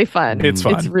really fun. It's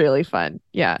fun. It's really fun.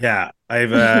 Yeah. Yeah. I've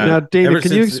now, Dana,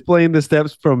 can you explain the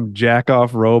steps from jack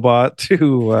off robot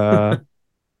to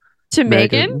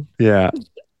Megan? Yeah.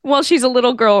 Well, she's a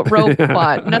little girl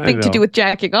robot. Nothing to do with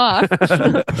jacking off.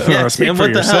 Yeah, Tim,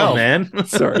 what the hell, man?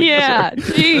 Sorry. Yeah.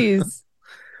 Jeez.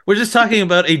 We're just talking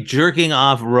about a jerking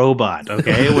off robot,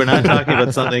 okay? We're not talking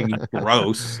about something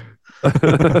gross. But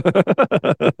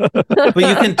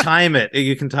you can time it.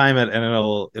 You can time it, and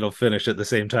it'll finish at the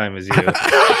same time as you.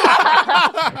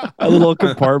 A little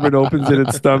compartment opens in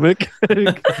its stomach.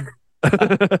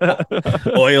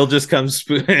 Oil just comes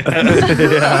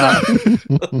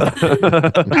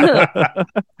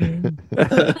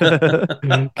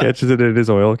catches it in his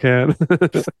oil can.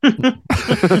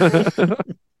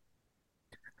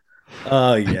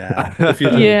 Oh yeah.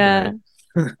 Yeah.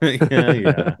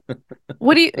 Yeah.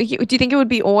 What do you think it would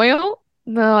be oil?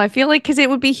 No, I feel like because it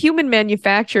would be human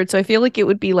manufactured, so I feel like it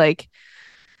would be like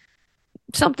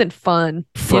something fun.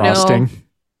 Frosting.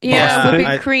 Yeah,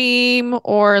 whipping cream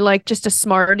or like just a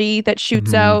Smartie that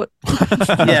shoots out.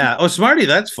 Yeah. Oh, Smartie,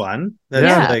 that's fun.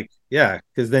 That's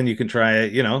because then you can try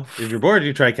it, if you're bored,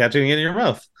 you try catching it in your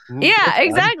mouth. Yeah,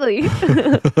 exactly.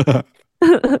 I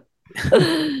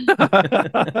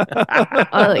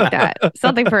like that.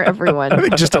 Something for everyone. I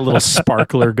think just a little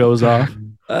sparkler goes off.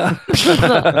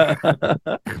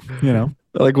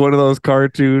 Like one of those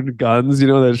cartoon guns,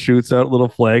 that shoots out little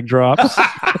flag drops.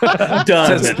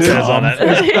 Done. It says on it.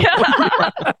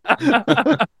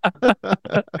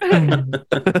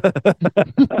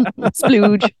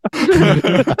 Splooge.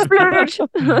 Splooge.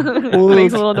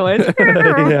 Makes a little noise.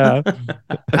 Yeah.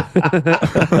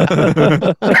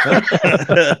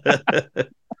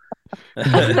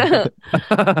 That's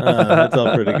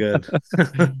all pretty good.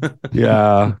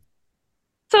 Yeah.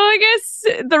 So I guess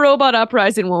the robot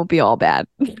uprising won't be all bad.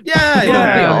 Yeah, It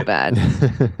won't be all bad.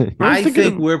 I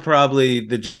think we're probably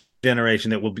the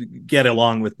generation that will get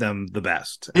along with them the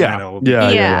best. Yeah. And I know it will be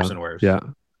worse and worse. Yeah.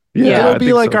 It'll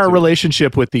be like our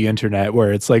relationship with the internet,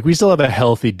 where it's like we still have a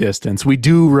healthy distance. We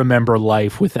do remember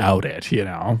life without it, you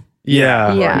know?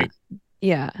 Yeah.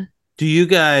 Do you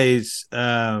guys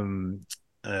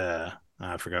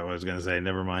I forgot what I was gonna say.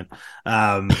 Never mind.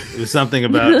 It was something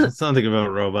about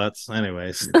robots.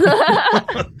 Anyways.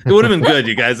 It would have been good,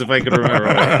 you guys, if I could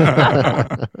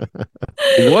remember.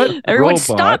 What? Everyone robot?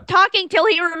 stop talking till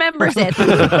he remembers it.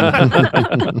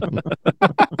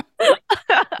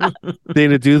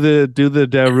 Dana, do the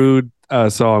Darude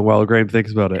song while Graham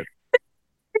thinks about it.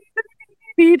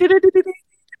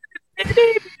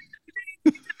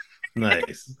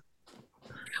 Nice.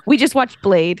 We just watched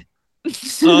Blade.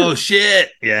 Oh shit!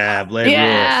 Yeah, Blade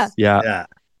rules. Yeah.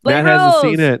 Blade Matt hasn't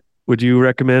rules. seen it. Would you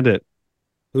recommend it,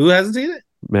 Who hasn't seen it?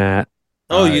 Matt?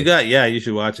 Oh, you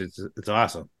should watch it. It's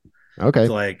awesome. Okay. It's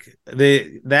like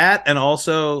that, and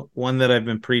also one that I've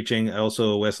been preaching,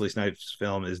 also a Wesley Snipes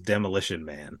film, is Demolition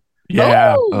Man.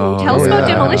 Yeah. Tell us about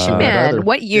Demolition Man.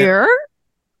 What year?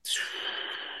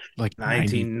 Like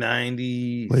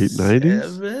 1990, late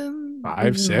 90s,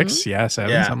 5, 6, 7,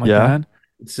 something like that.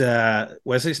 It's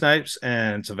Wesley Snipes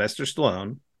and Sylvester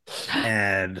Stallone,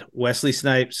 and Wesley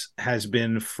Snipes has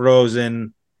been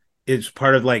frozen. It's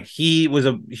part of like he was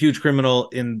a huge criminal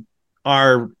in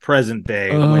our present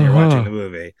day when you're watching the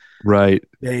movie. Right.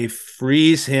 They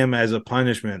freeze him as a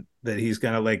punishment that he's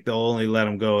gonna like they'll only let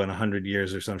him go in 100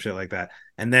 years or some shit like that.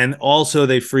 And then also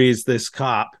they freeze this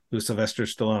cop who's Sylvester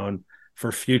Stallone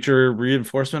for future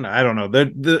reinforcement. I don't know.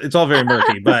 It's all very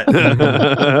murky, but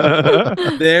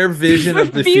their vision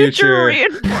of the future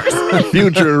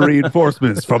future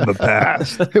reinforcements from the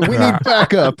past. We need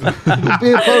backup.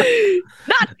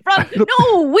 Not from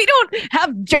no, we don't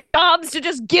have jobs to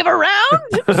just give around.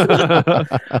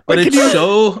 But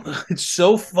it's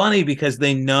so funny because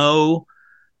they know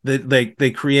that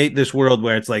they create this world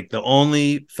where it's like the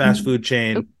only fast food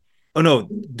chain. Oh no,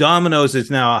 Domino's is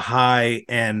now a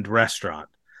high-end restaurant.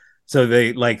 So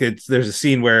there's a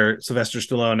scene where Sylvester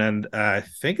Stallone and I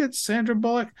think it's Sandra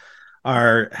Bullock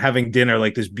are having dinner,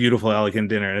 like this beautiful, elegant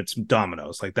dinner, and it's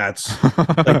Domino's. Like that's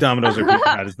like Domino's or Pizza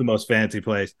Hut is the most fancy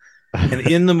place. And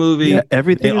in the movie,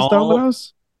 everything is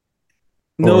Domino's?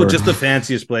 No, just the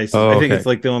fanciest place. I think it's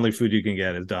like the only food you can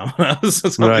get is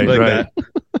Domino's, something that.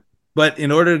 But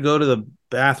in order to go to the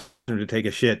bathroom to take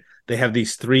a shit, they have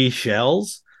these 3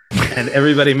 shells. And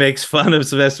everybody makes fun of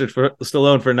Sylvester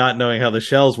Stallone for not knowing how the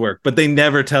shells work, but they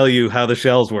never tell you how the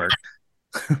shells work.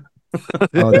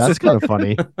 Oh, that's kind of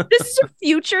funny. This is a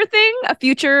future thing, a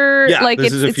future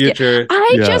this is a future.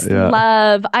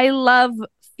 I love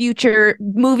future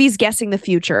movies guessing the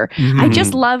future. I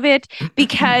just love it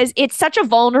because it's such a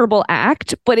vulnerable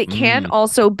act, but it can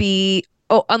also be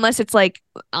unless it's like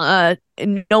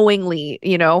knowingly,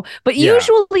 you know, but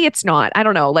usually it's not. I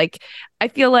don't know. Like I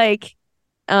feel like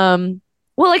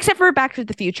well, except for Back to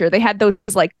the Future, they had those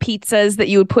like pizzas that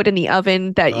you would put in the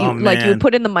oven that you would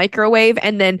put in the microwave,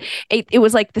 and then it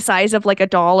was like the size of like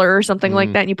 $1 or something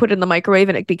like that, and you put it in the microwave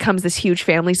and it becomes this huge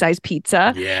family size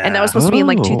pizza. And that was supposed to be in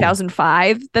like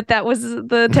 2005 that was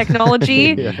the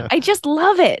technology. I just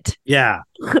love it.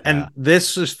 And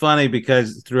this is funny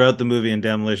because throughout the movie in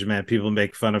Demolition Man, people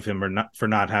make fun of him for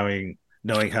not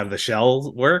knowing how the shells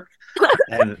work.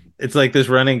 And it's like this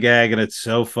running gag, and it's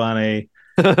so funny.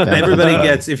 Everybody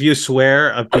gets, if you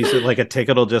swear, a piece of like a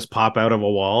ticket will just pop out of a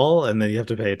wall, and then you have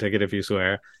to pay a ticket if you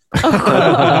swear.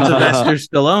 Sylvester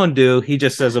Stallone he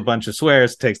just says a bunch of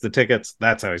swears, takes the tickets.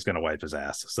 That's how he's going to wipe his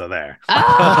ass. So there.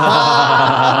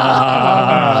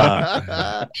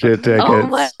 Shit tickets. Oh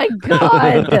my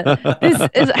god!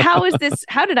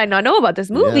 How did I not know about this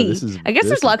movie? I guess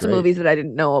there's lots of movies that I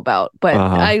didn't know about, but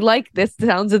I like this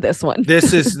sounds of this one.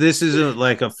 This is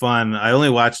like a fun. I only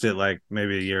watched it like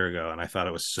maybe a year ago, and I thought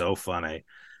it was so funny.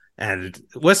 And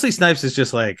Wesley Snipes is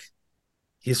just like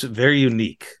he's very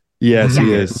unique. Yes,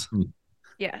 he is.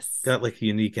 Yes. Got like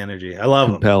unique energy. I love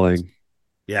him. Compelling.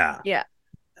 Yeah.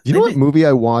 You know what movie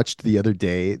I watched the other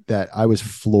day that I was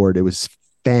floored? It was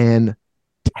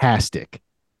fantastic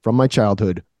from my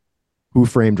childhood. Who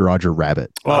Framed Roger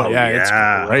Rabbit? Oh yeah, it's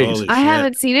great. Holy I shit.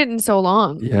 haven't seen it in so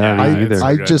long.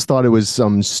 I just thought it was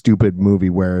some stupid movie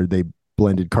where they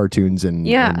blended cartoons and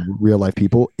real life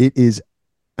people. It is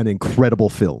an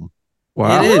incredible film.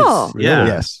 Wow. It is. Oh.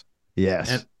 Yeah.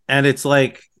 Yes. And it's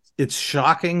like it's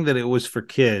shocking that it was for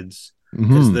kids,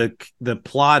 because the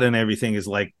plot and everything is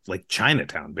like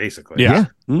Chinatown, basically. Yeah.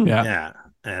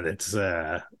 And it's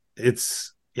so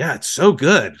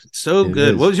good. It's so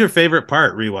good. What was your favorite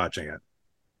part rewatching it?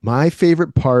 My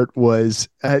favorite part was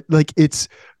it's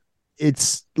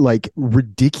like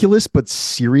ridiculous but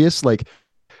serious. Like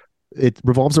it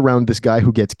revolves around this guy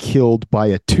who gets killed by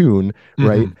a tune,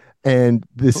 right? And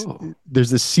there's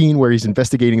this scene where he's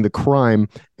investigating the crime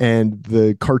and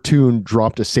the cartoon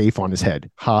dropped a safe on his head.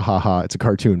 Ha ha ha. It's a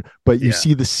cartoon. But you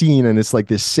see the scene and it's like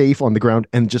this safe on the ground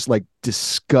and just like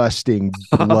disgusting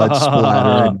blood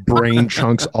splatter and brain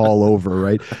chunks all over,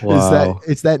 right? Wow.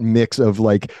 It's that mix of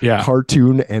like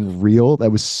cartoon and real.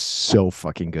 That was so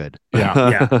fucking good.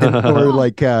 Yeah. Or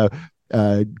like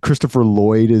Christopher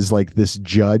Lloyd is like this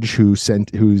judge who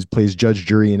plays judge,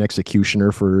 jury, and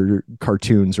executioner for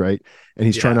cartoons, right? And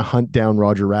he's trying to hunt down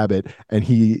Roger Rabbit, and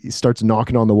he starts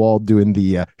knocking on the wall doing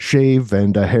the shave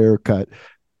and a haircut.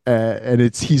 And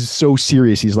he's so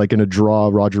serious. He's like going to draw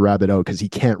Roger Rabbit out because he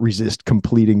can't resist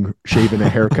completing shaving a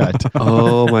haircut.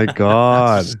 Oh my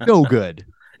God. So good.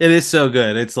 It is so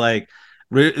good. It's like,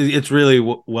 it's really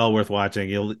well worth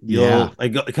watching. I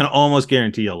can almost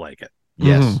guarantee you'll like it.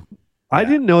 Yes. I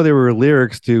didn't know there were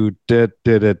lyrics to shaving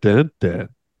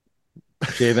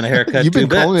a haircut. You've been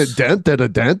calling it dent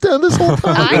this whole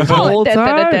time. I call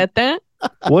it dent.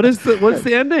 What's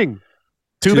the ending?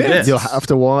 Two bits. You'll have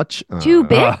to watch 2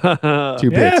 bits.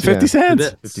 2 bits. 50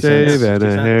 cents. Shaving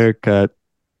a haircut.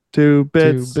 2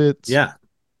 bits. 2 bits. Yeah.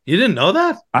 You didn't know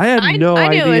that? I had no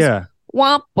idea.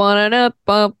 Womp, womp,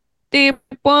 womp, deep,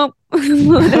 womp.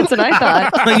 That's what I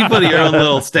thought. You put your own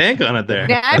little stank on it there.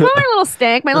 Yeah, I put my little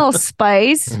stank, my little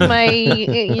spice, my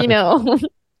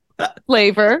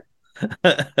flavor,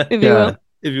 if you will.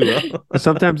 If you will.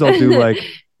 Sometimes I'll do like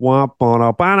womp on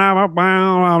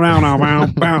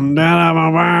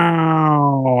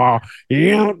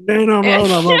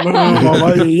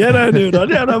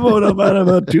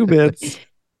a two bits.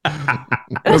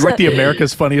 It was like the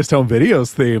America's Funniest Home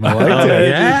Videos theme. I liked it.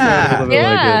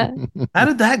 Yeah. How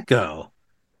did that go?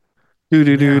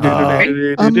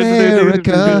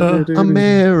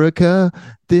 America,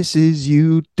 this is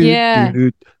you.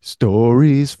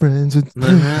 Stories, friends, and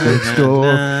next door.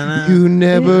 You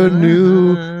never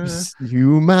knew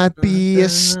you might be a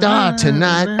star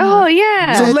tonight. Oh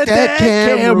yeah. So let that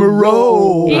camera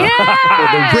roll.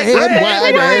 Yeah. The red,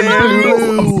 white, and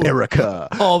blue. America.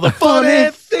 All the funny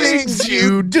things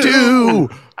you do.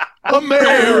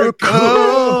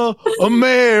 America,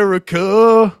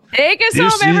 America. Take us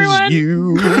home, everyone.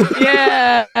 You.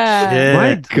 Yeah.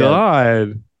 My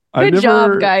God. Good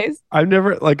job, guys. I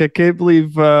can't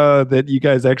believe that you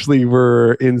guys actually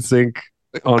were in sync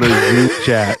on a Zoom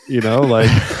chat, like.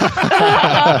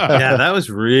 Yeah, that was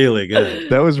really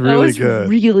good. That was really good.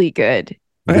 Really good.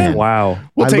 Man, wow.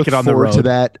 We'll take it on the road. To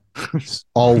that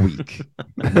all week.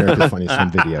 America's Funniest Home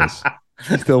Videos.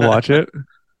 You still watch it?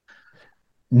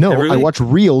 No, I watch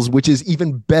Reels, which is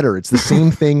even better. It's the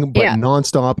same thing, but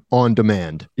nonstop on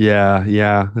demand.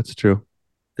 Yeah, that's true.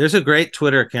 There's a great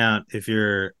Twitter account if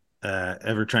you're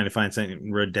ever trying to find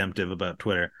something redemptive about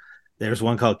Twitter. There's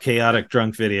one called Chaotic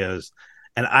Drunk Videos,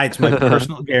 and it's my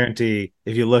personal guarantee.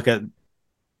 If you look at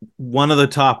one of the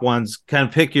top ones, kind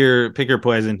of pick your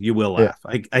poison, you will laugh.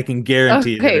 I can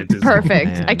guarantee. Okay, that it is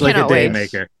perfect. I cannot like a day wait.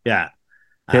 maker. Yeah,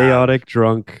 Chaotic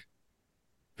Drunk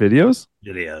Videos.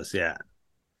 Yeah.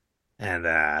 And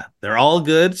they're all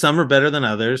good. Some are better than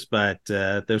others, but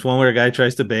there's one where a guy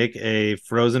tries to bake a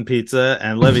frozen pizza,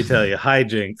 and let me tell you,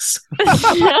 hijinks. Am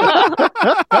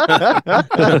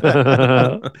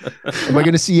I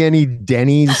going to see any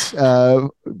Denny's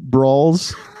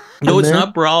brawls? No, it's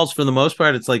not brawls for the most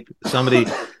part. It's like somebody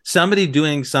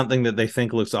doing something that they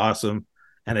think looks awesome,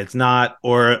 and it's not.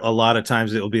 Or a lot of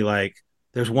times it will be like,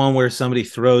 there's one where somebody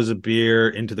throws a beer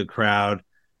into the crowd,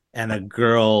 and a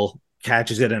girl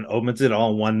catches it and opens it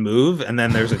all in one move, and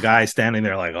then there's a guy standing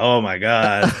there like, oh my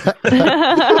God. Shit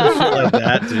like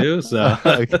that too. So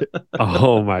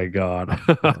oh my God.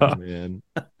 Oh, man.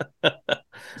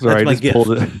 Sorry, I just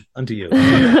pulled it unto you.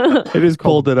 I just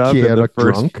pulled it up. Chaotic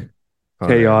Drunk.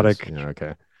 Chaotic. Yeah,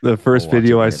 okay. The first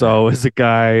video I saw was a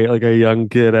guy, like a young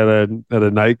kid at a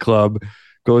nightclub,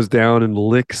 goes down and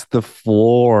licks the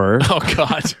floor. Oh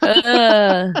God.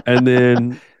 And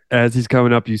then as he's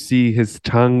coming up, you see his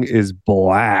tongue is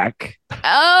black.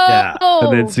 Oh. Yeah.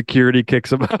 And then security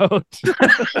kicks him out.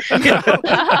 That's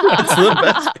the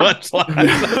best punchline.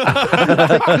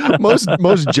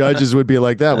 most judges would be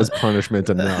like, that was punishment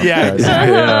enough. Yeah,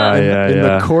 In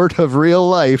the court of real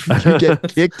life, you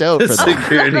get kicked out for that.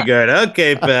 Security guard.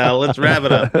 Okay, pal, let's wrap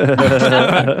it up.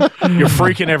 You're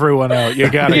freaking everyone out. You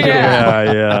gotta go.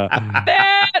 Yeah.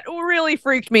 That really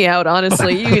freaked me out.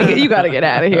 Honestly, you got to get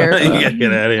out of here. You gotta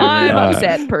get out of here. I'm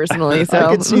upset personally. So I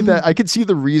could see that. I could see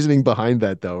the reasoning behind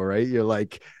that, though. Right?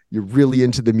 You're really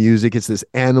into the music. It's this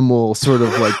animal sort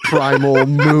of like primal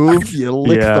move. You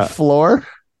lick the floor.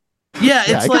 Yeah,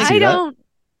 it's I don't.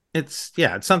 It's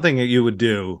something that you would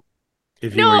do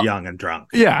if you were young and drunk.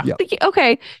 Yeah.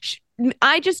 Okay.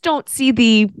 I just don't see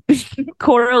the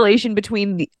correlation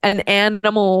between an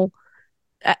animal.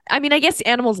 I mean, I guess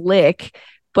animals lick,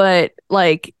 but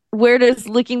like, where does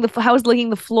how is licking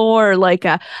the floor like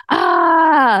I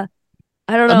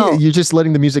don't know. I mean, you're just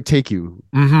letting the music take you.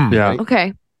 Mm-hmm. Yeah. Right?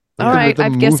 Okay. All right. I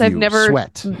guess I've never.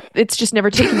 Sweat. It's just never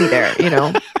taken me there.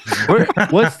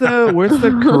 What's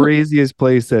the craziest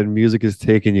place that music has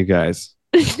taken you guys?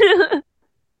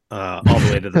 All the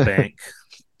way to the bank.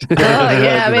 Oh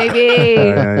yeah, baby.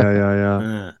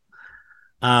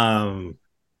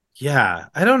 Yeah,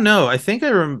 I don't know. I think I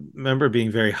remember being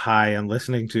very high and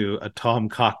listening to a Tom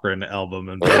Cochrane album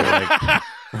and being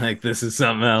like, this is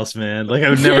something else, man. Like, I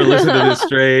would never listen to this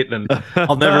straight, and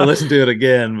I'll never listen to it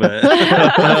again. But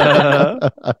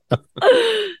I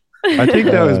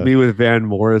think that was me with Van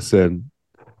Morrison.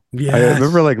 Yeah, I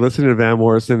remember like listening to Van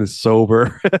Morrison is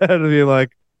sober and being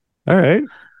like, all right.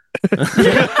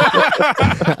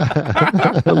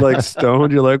 Like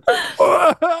stoned, you're like,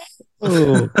 oh, these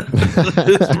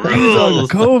on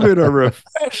COVID are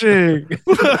refreshing.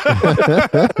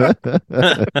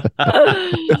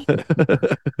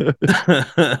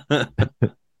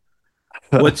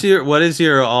 What is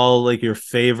your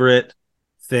favorite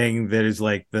thing that is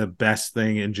like the best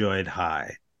thing enjoyed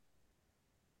high?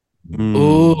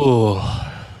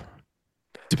 Oh,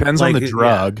 depends on the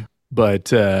drug. Yeah.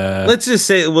 But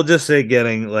we'll just say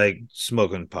getting like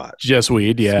smoking pot. Just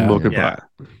weed, yeah. Smoking pot.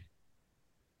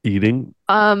 Eating?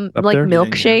 Like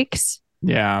milkshakes.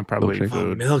 Yeah, probably milkshakes.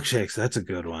 Food. Milkshakes, that's a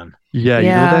good one. Yeah, you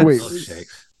know that. Wait,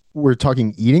 we're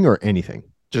talking eating or anything?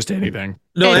 Just anything.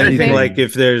 No, anything. Like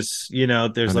if there's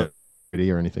like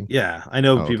or anything. Yeah, I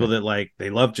know people that like they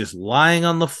love just lying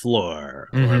on the floor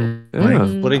or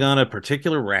putting on a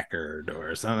particular record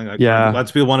or something like that.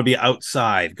 Lots of people want to be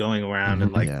outside, going around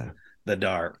in like the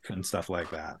dark and stuff like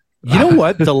that. You know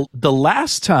what? The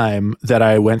last time that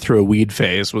I went through a weed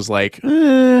phase was like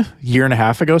a year and a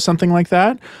half ago, something like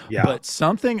that. Yeah. But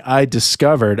something I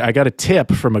discovered, I got a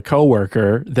tip from a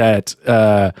coworker that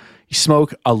you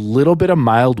smoke a little bit of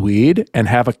mild weed and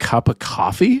have a cup of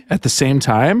coffee at the same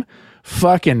time.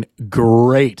 Fucking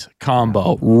great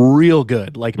combo. Real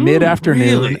good. Like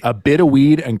mid-afternoon, a bit of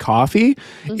weed and coffee.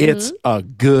 It's a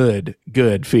good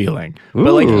feeling.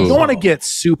 But like you don't want to get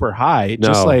super high,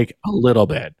 just like a little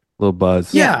bit. Little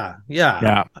buzz. Yeah.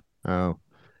 Oh,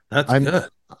 that's good.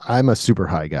 I'm a super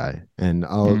high guy, and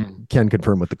can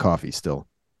confirm with the coffee still.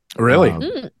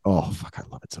 Really? Oh fuck, I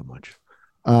love it so much.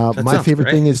 My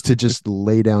favorite thing is to just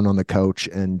lay down on the couch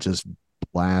and just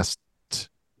blast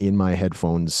in my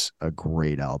headphones a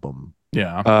great album.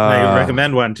 Yeah. I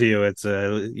recommend one to you. It's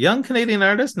a young Canadian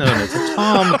artist known as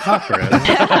Tom Cochrane.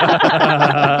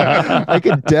 I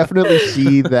could definitely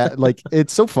see that. Like,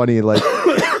 it's so funny. Like,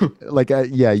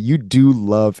 you do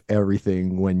love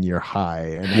everything when you're high,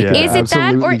 and I can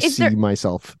absolutely see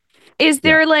myself. Is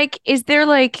there like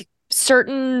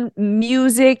certain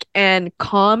music and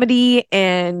comedy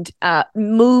and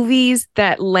movies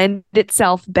that lend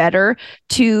itself better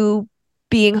to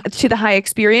being to the high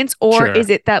experience, or is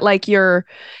it that like but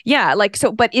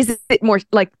is it more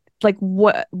like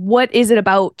what is it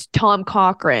about Tom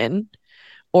Cochrane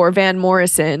or Van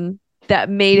Morrison that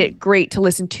made it great to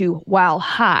listen to while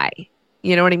high?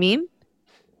 You know what I mean?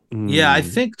 Yeah, I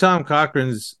think Tom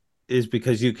Cochrane's is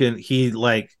because he's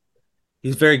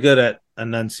very good at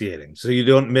enunciating, so you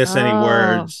don't miss any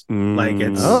words. Like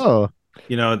it's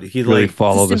he really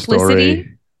follow the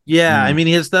story. Yeah, I mean,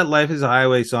 he has that Life is a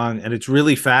Highway song, and it's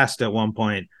really fast at one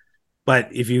point, but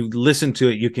if you listen to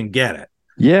it, you can get it.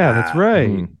 Yeah, that's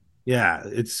right. Yeah,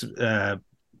 it's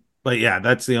but yeah,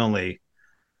 that's the only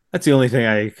thing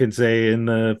I can say in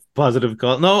the positive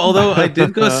call. No, although I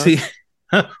did go see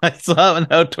I saw an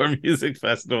outdoor music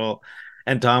festival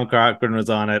and Tom Cochrane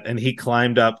was on it, and he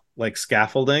climbed up like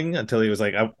scaffolding until he was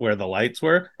like up where the lights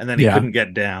were, and then he couldn't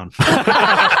get down.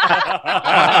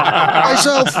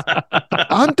 Myself,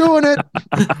 I'm doing it.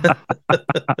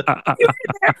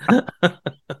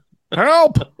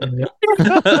 Help! Saw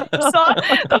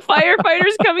the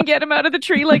firefighters come and get him out of the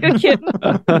tree like a kitten.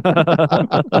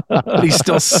 He's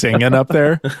still singing up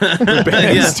there.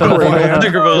 Still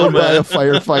by a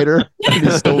firefighter.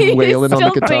 He's still wailing on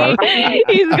the guitar.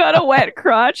 He's got a wet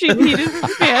crotch. He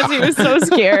was so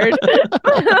scared.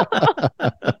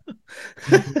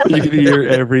 You can hear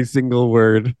every single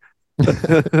word. From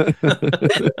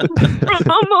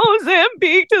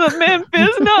Mozambique to the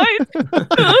Memphis Nights.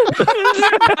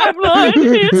 Blood,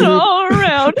 it's all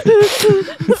around.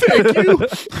 Thank you.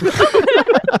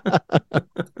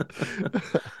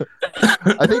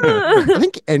 I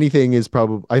think anything is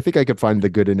probably. I think I could find the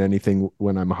good in anything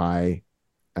when I'm high.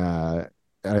 I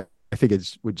think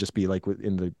it would just be like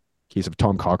in the case of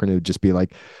Tom Cochrane, it would just be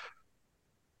like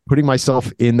putting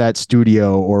myself in that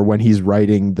studio, or when he's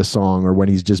writing the song, or when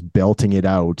he's just belting it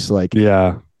out. Like,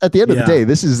 yeah, at the end of the day,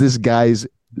 this is this guy's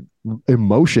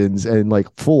emotions and like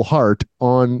full heart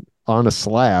on a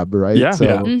slab, right? Yeah,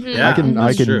 so I can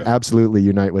true. absolutely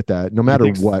unite with that, no matter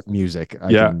what music.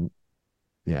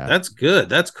 That's good.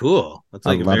 That's cool. That's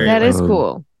like that is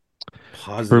cool.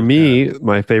 For me,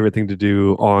 my favorite thing to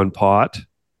do on pot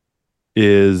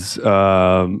is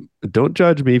don't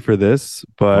judge me for this,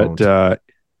 but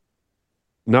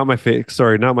not my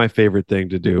favorite thing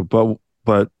to do,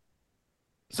 but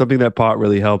something that pot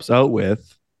really helps out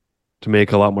with to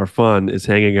make a lot more fun is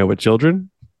hanging out with children.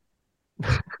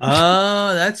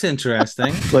 Oh, that's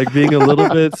interesting. Like being a little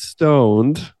bit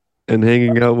stoned and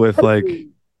hanging out with like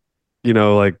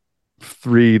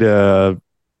 3 to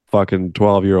fucking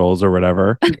 12-year-olds or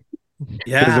whatever.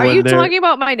 Yeah. Are you talking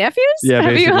about my nephews? Yeah.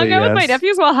 Have you hung out with my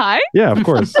nephews while high? Yeah, of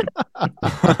course. When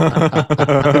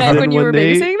you were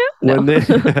babysitting them?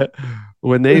 No.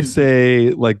 When they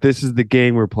say like, this is the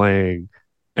game we're playing,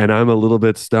 and I'm a little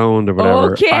bit stoned or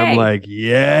whatever, okay. I'm like,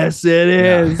 yes, it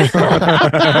is. Yes,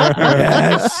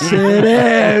 it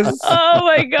is. Oh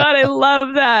my God, I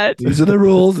love that. These are the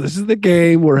rules. This is the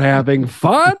game. We're having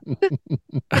fun.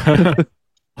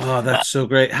 Oh, that's so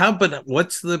great. But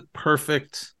what's the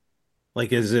perfect,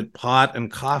 like, is it pot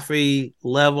and coffee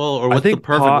level, or what's the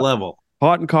perfect level?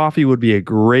 Pot and coffee would be a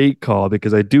great call,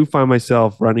 because I do find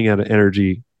myself running out of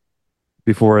energy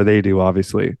before they do,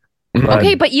 obviously.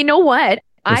 Okay, but you know what?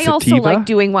 I also like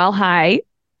doing while high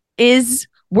is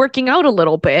working out a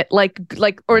little bit,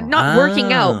 or not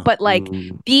working out, but like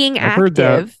being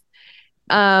active.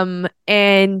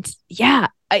 And yeah,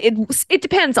 it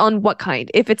depends on what kind.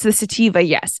 If it's the sativa,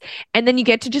 yes. And then you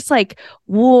get to just like,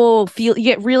 you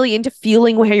get really into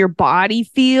feeling how your body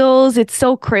feels. It's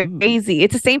so crazy.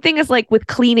 It's the same thing as like with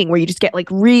cleaning, where you just get like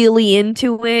really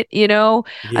into it, Yeah.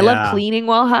 I love cleaning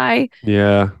while high.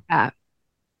 Yeah.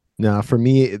 No, for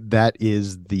me, that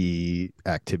is the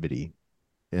activity.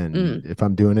 And if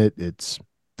I'm doing it,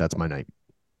 that's my night.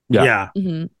 Yeah.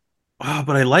 Mm-hmm. Oh,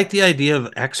 but I like the idea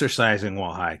of exercising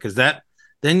while high, because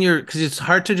it's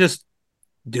hard to just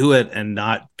do it and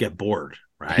not get bored,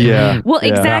 right? Yeah. Well,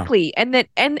 exactly. And that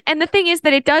and the thing is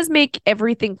that it does make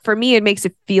everything, for me, it makes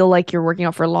it feel like you're working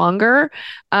out for longer,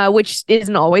 which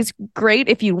isn't always great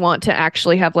if you want to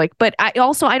actually have but I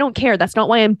don't care. That's not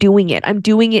why I'm doing it. I'm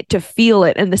doing it to feel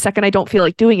it. And the second I don't feel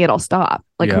like doing it, I'll stop.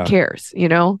 Who cares,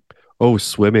 Oh,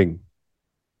 swimming.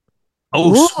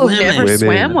 Oh, swimming. Never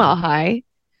swam while high.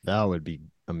 That would be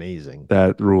amazing.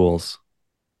 That rules.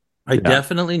 I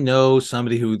definitely know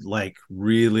somebody who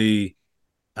really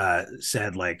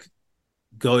said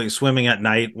going swimming at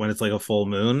night when it's like a full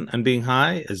moon and being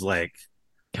high is like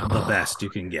the best you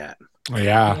can get.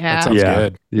 Yeah. That sounds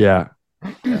good. Yeah,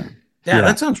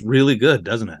 that sounds really good,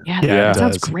 doesn't it? Yeah, that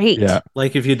sounds great. Yeah.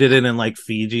 Like if you did it in like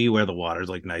Fiji, where the water's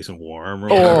like nice and warm.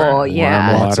 Oh,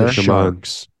 yeah. Lots of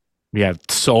sharks. Yeah,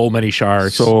 so many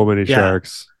sharks.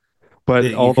 Sharks.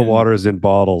 But all the water is in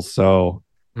bottles, so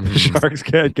the sharks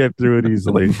can't get through it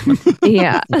easily.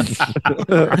 Yeah.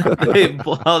 They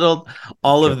bottled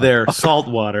all of their salt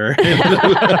water.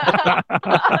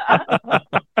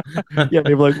 Yeah,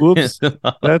 they're like, whoops.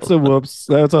 That's a whoops.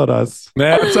 That's on us.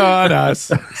 That's on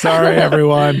us. Sorry,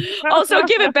 everyone. Also,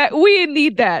 give it back. We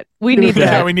need that. We need that.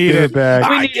 Yeah, we need it back.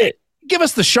 We need it. Give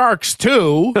us the sharks,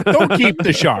 too. Don't keep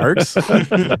the sharks.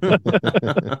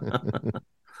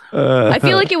 I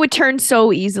feel like it would turn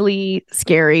so easily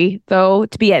scary, though,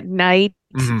 to be at night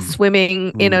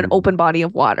swimming in an open body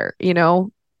of water, I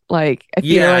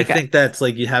feel I think that's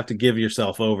you have to give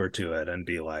yourself over to it and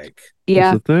be like,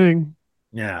 yeah, that's the thing.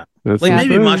 Yeah. That's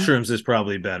maybe mushrooms is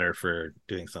probably better for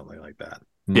doing something like that.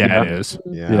 Yeah, it is.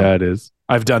 Yeah, it is.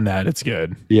 I've done that. It's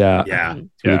good. Yeah. Yeah.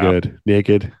 It's really good.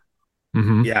 Naked.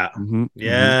 Mm-hmm. Yeah. Mm-hmm.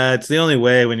 Yeah. It's the only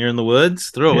way when you're in the woods.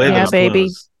 Throw away those baby.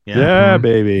 clothes. Yeah,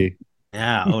 baby.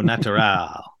 Yeah. Oh,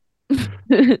 natural.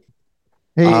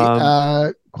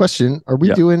 Hey, question. Are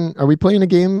we playing a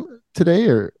game today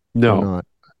or not?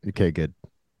 Okay, good.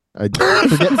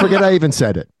 Forget I even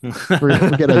said it.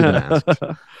 Forget I even asked.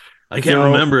 I can't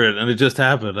remember it, and it just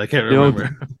happened. I can't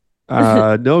remember.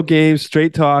 No games,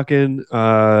 straight talking.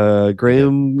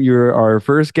 Graham, you're our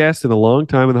first guest in a long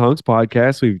time in the Hunks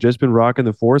podcast. We've just been rocking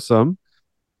the foursome.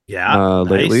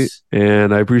 lately.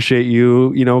 And I appreciate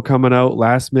you, coming out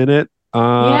last minute.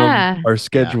 Our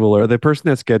scheduler, the person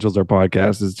that schedules our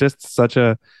podcast, is just such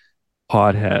a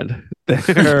hothead. They're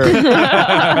so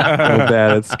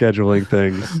bad at scheduling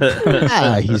things.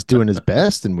 He's doing his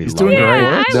best, and he's doing great.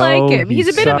 I like him. He's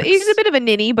a bit of a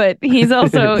ninny, but he's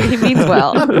also he means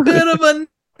well. A bit of a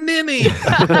ninny.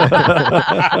 At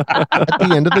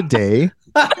the end of the day.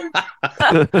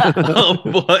 Oh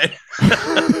boy.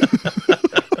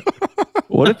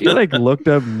 What if you looked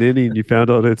up ninny and you found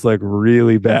out it's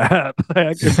really bad?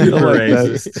 I can feel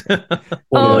racist.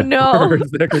 Oh no,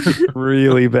 that's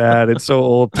really bad. It's so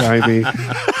old timey.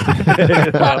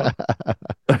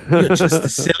 You're just a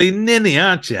silly ninny,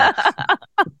 aren't you?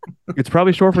 It's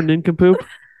probably short for nincompoop.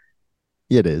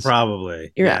 It is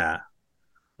probably. Yeah.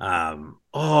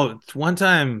 One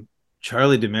time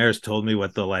Charlie Demers told me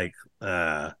what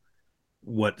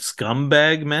what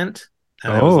scumbag meant.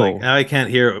 And I was like, now I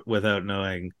can't hear it without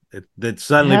knowing. It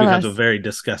suddenly becomes a very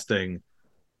disgusting.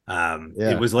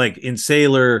 It was in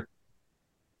sailor,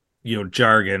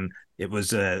 jargon. It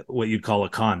was what you'd call a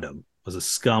condom. It was a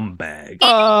scumbag.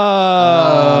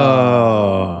 Oh,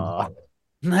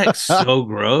 isn't that so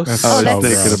gross? I was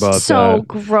thinking about that. So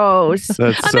gross.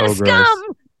 That's so gross.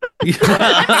 Scum. He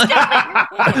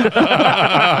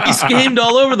schemed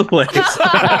all over the place.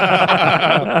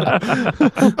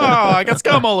 I got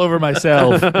scum all over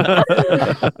myself.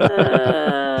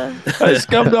 I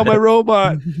scummed on my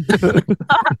robot.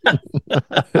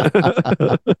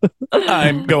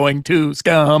 I'm going to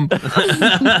scum.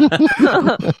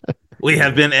 We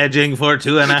have been edging for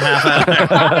 2.5 hours.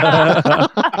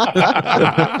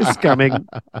 Scumming.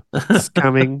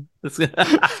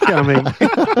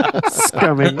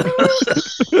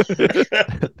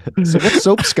 So what's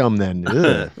soap scum then?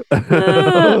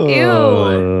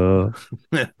 Ew.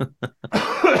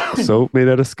 Soap made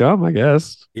out of scum, I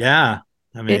guess. Yeah.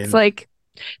 I mean, it's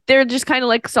they're just kind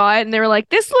of saw it and they were like,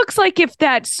 this looks like if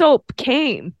that soap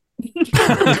came.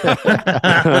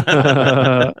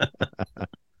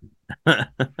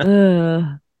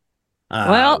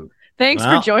 Well, thanks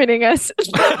for joining us.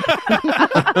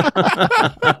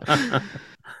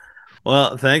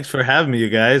 Well, thanks for having me, you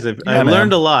guys. I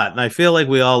learned a lot, and I feel like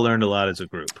we all learned a lot as a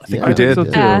group. I think we did. So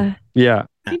too. Yeah.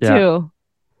 Me too.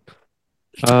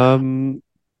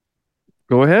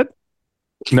 Go ahead.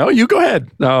 No, you go ahead.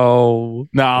 No.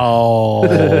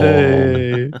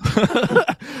 Hey.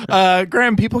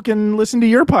 Graham, people can listen to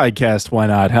your podcast. Why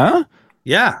not, huh?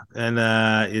 Yeah. And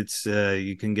it's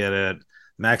you can get it at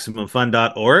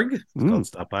MaximumFun.org. It's called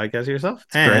Stop Podcasting Yourself.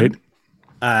 Great.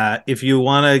 If you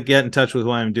want to get in touch with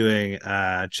what I'm doing,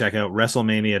 check out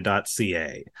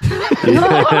WrestleMania.ca.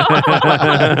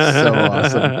 So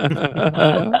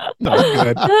awesome. That's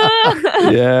good.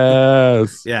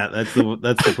 Yes. Yeah, that's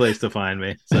the place to find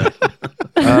me. So.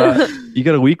 You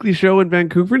got a weekly show in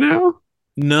Vancouver now?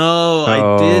 No,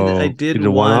 I did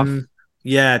one.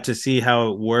 Yeah, to see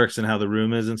how it works and how the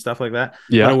room is and stuff like that.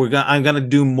 Yeah, but I'm gonna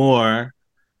do more.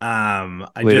 I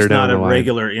just not at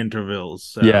regular intervals.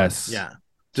 So, yes. Yeah.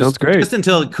 Sounds great. Just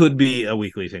until it could be a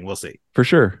weekly thing. We'll see. For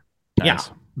sure. Nice. Yeah.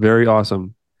 Very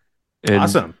awesome. And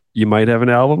awesome. You might have an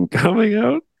album coming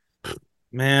out.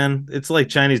 Man, it's like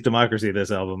Chinese democracy,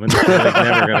 this album. It's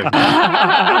never gonna.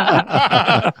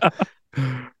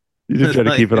 You just try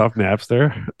to keep it off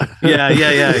Napster. Yeah,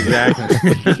 exactly.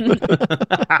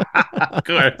 Of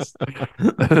course.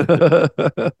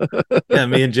 Yeah,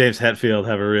 me and James Hetfield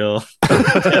have a real.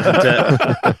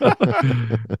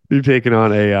 You're taking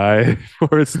on AI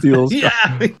for it steals. Yeah.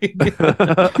 Me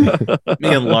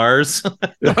and Lars.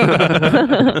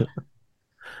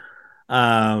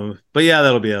 But yeah,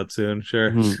 that'll be out soon.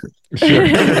 Sure.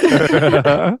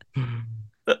 Sure.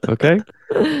 Okay.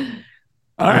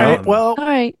 All right. Well. All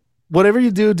right. Whatever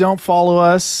you do, don't follow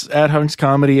us at Hunks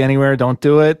Comedy anywhere. Don't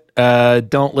do it.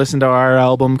 Don't listen to our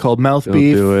album called Mouth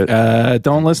Beef. Do it.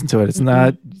 Don't listen to it. It's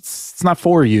not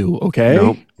for you. Okay.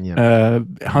 Nope. Yeah.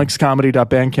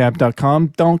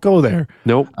 hunkscomedy.bandcamp.com. Don't go there.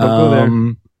 Nope. Don't go there.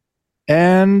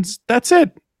 And that's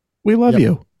it. We love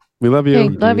you. We love you. Hey,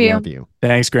 love you.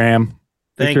 Thanks, Graham.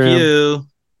 Thank you.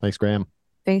 Thanks, Graham.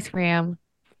 Thanks, Graham.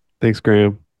 Thanks,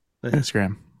 Graham. Thanks,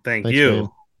 Graham. Thanks, you.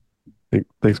 Graham.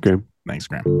 Thanks, Graham. Thanks,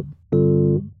 Graham.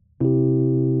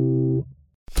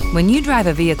 When you drive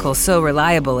a vehicle so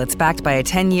reliable it's backed by a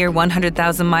 10-year,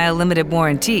 100,000-mile limited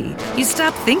warranty, you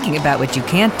stop thinking about what you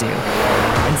can't do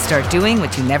and start doing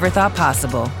what you never thought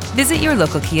possible. Visit your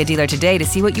local Kia dealer today to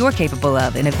see what you're capable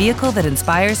of in a vehicle that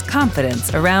inspires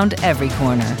confidence around every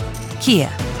corner.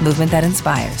 Kia, movement that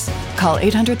inspires. Call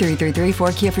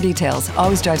 800-333-4KIA for details.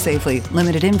 Always drive safely.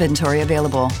 Limited inventory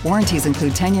available. Warranties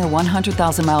include 10-year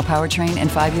 100,000-mile powertrain and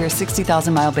 5-year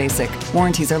 60,000-mile basic.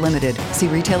 Warranties are limited. See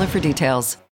retailer for details.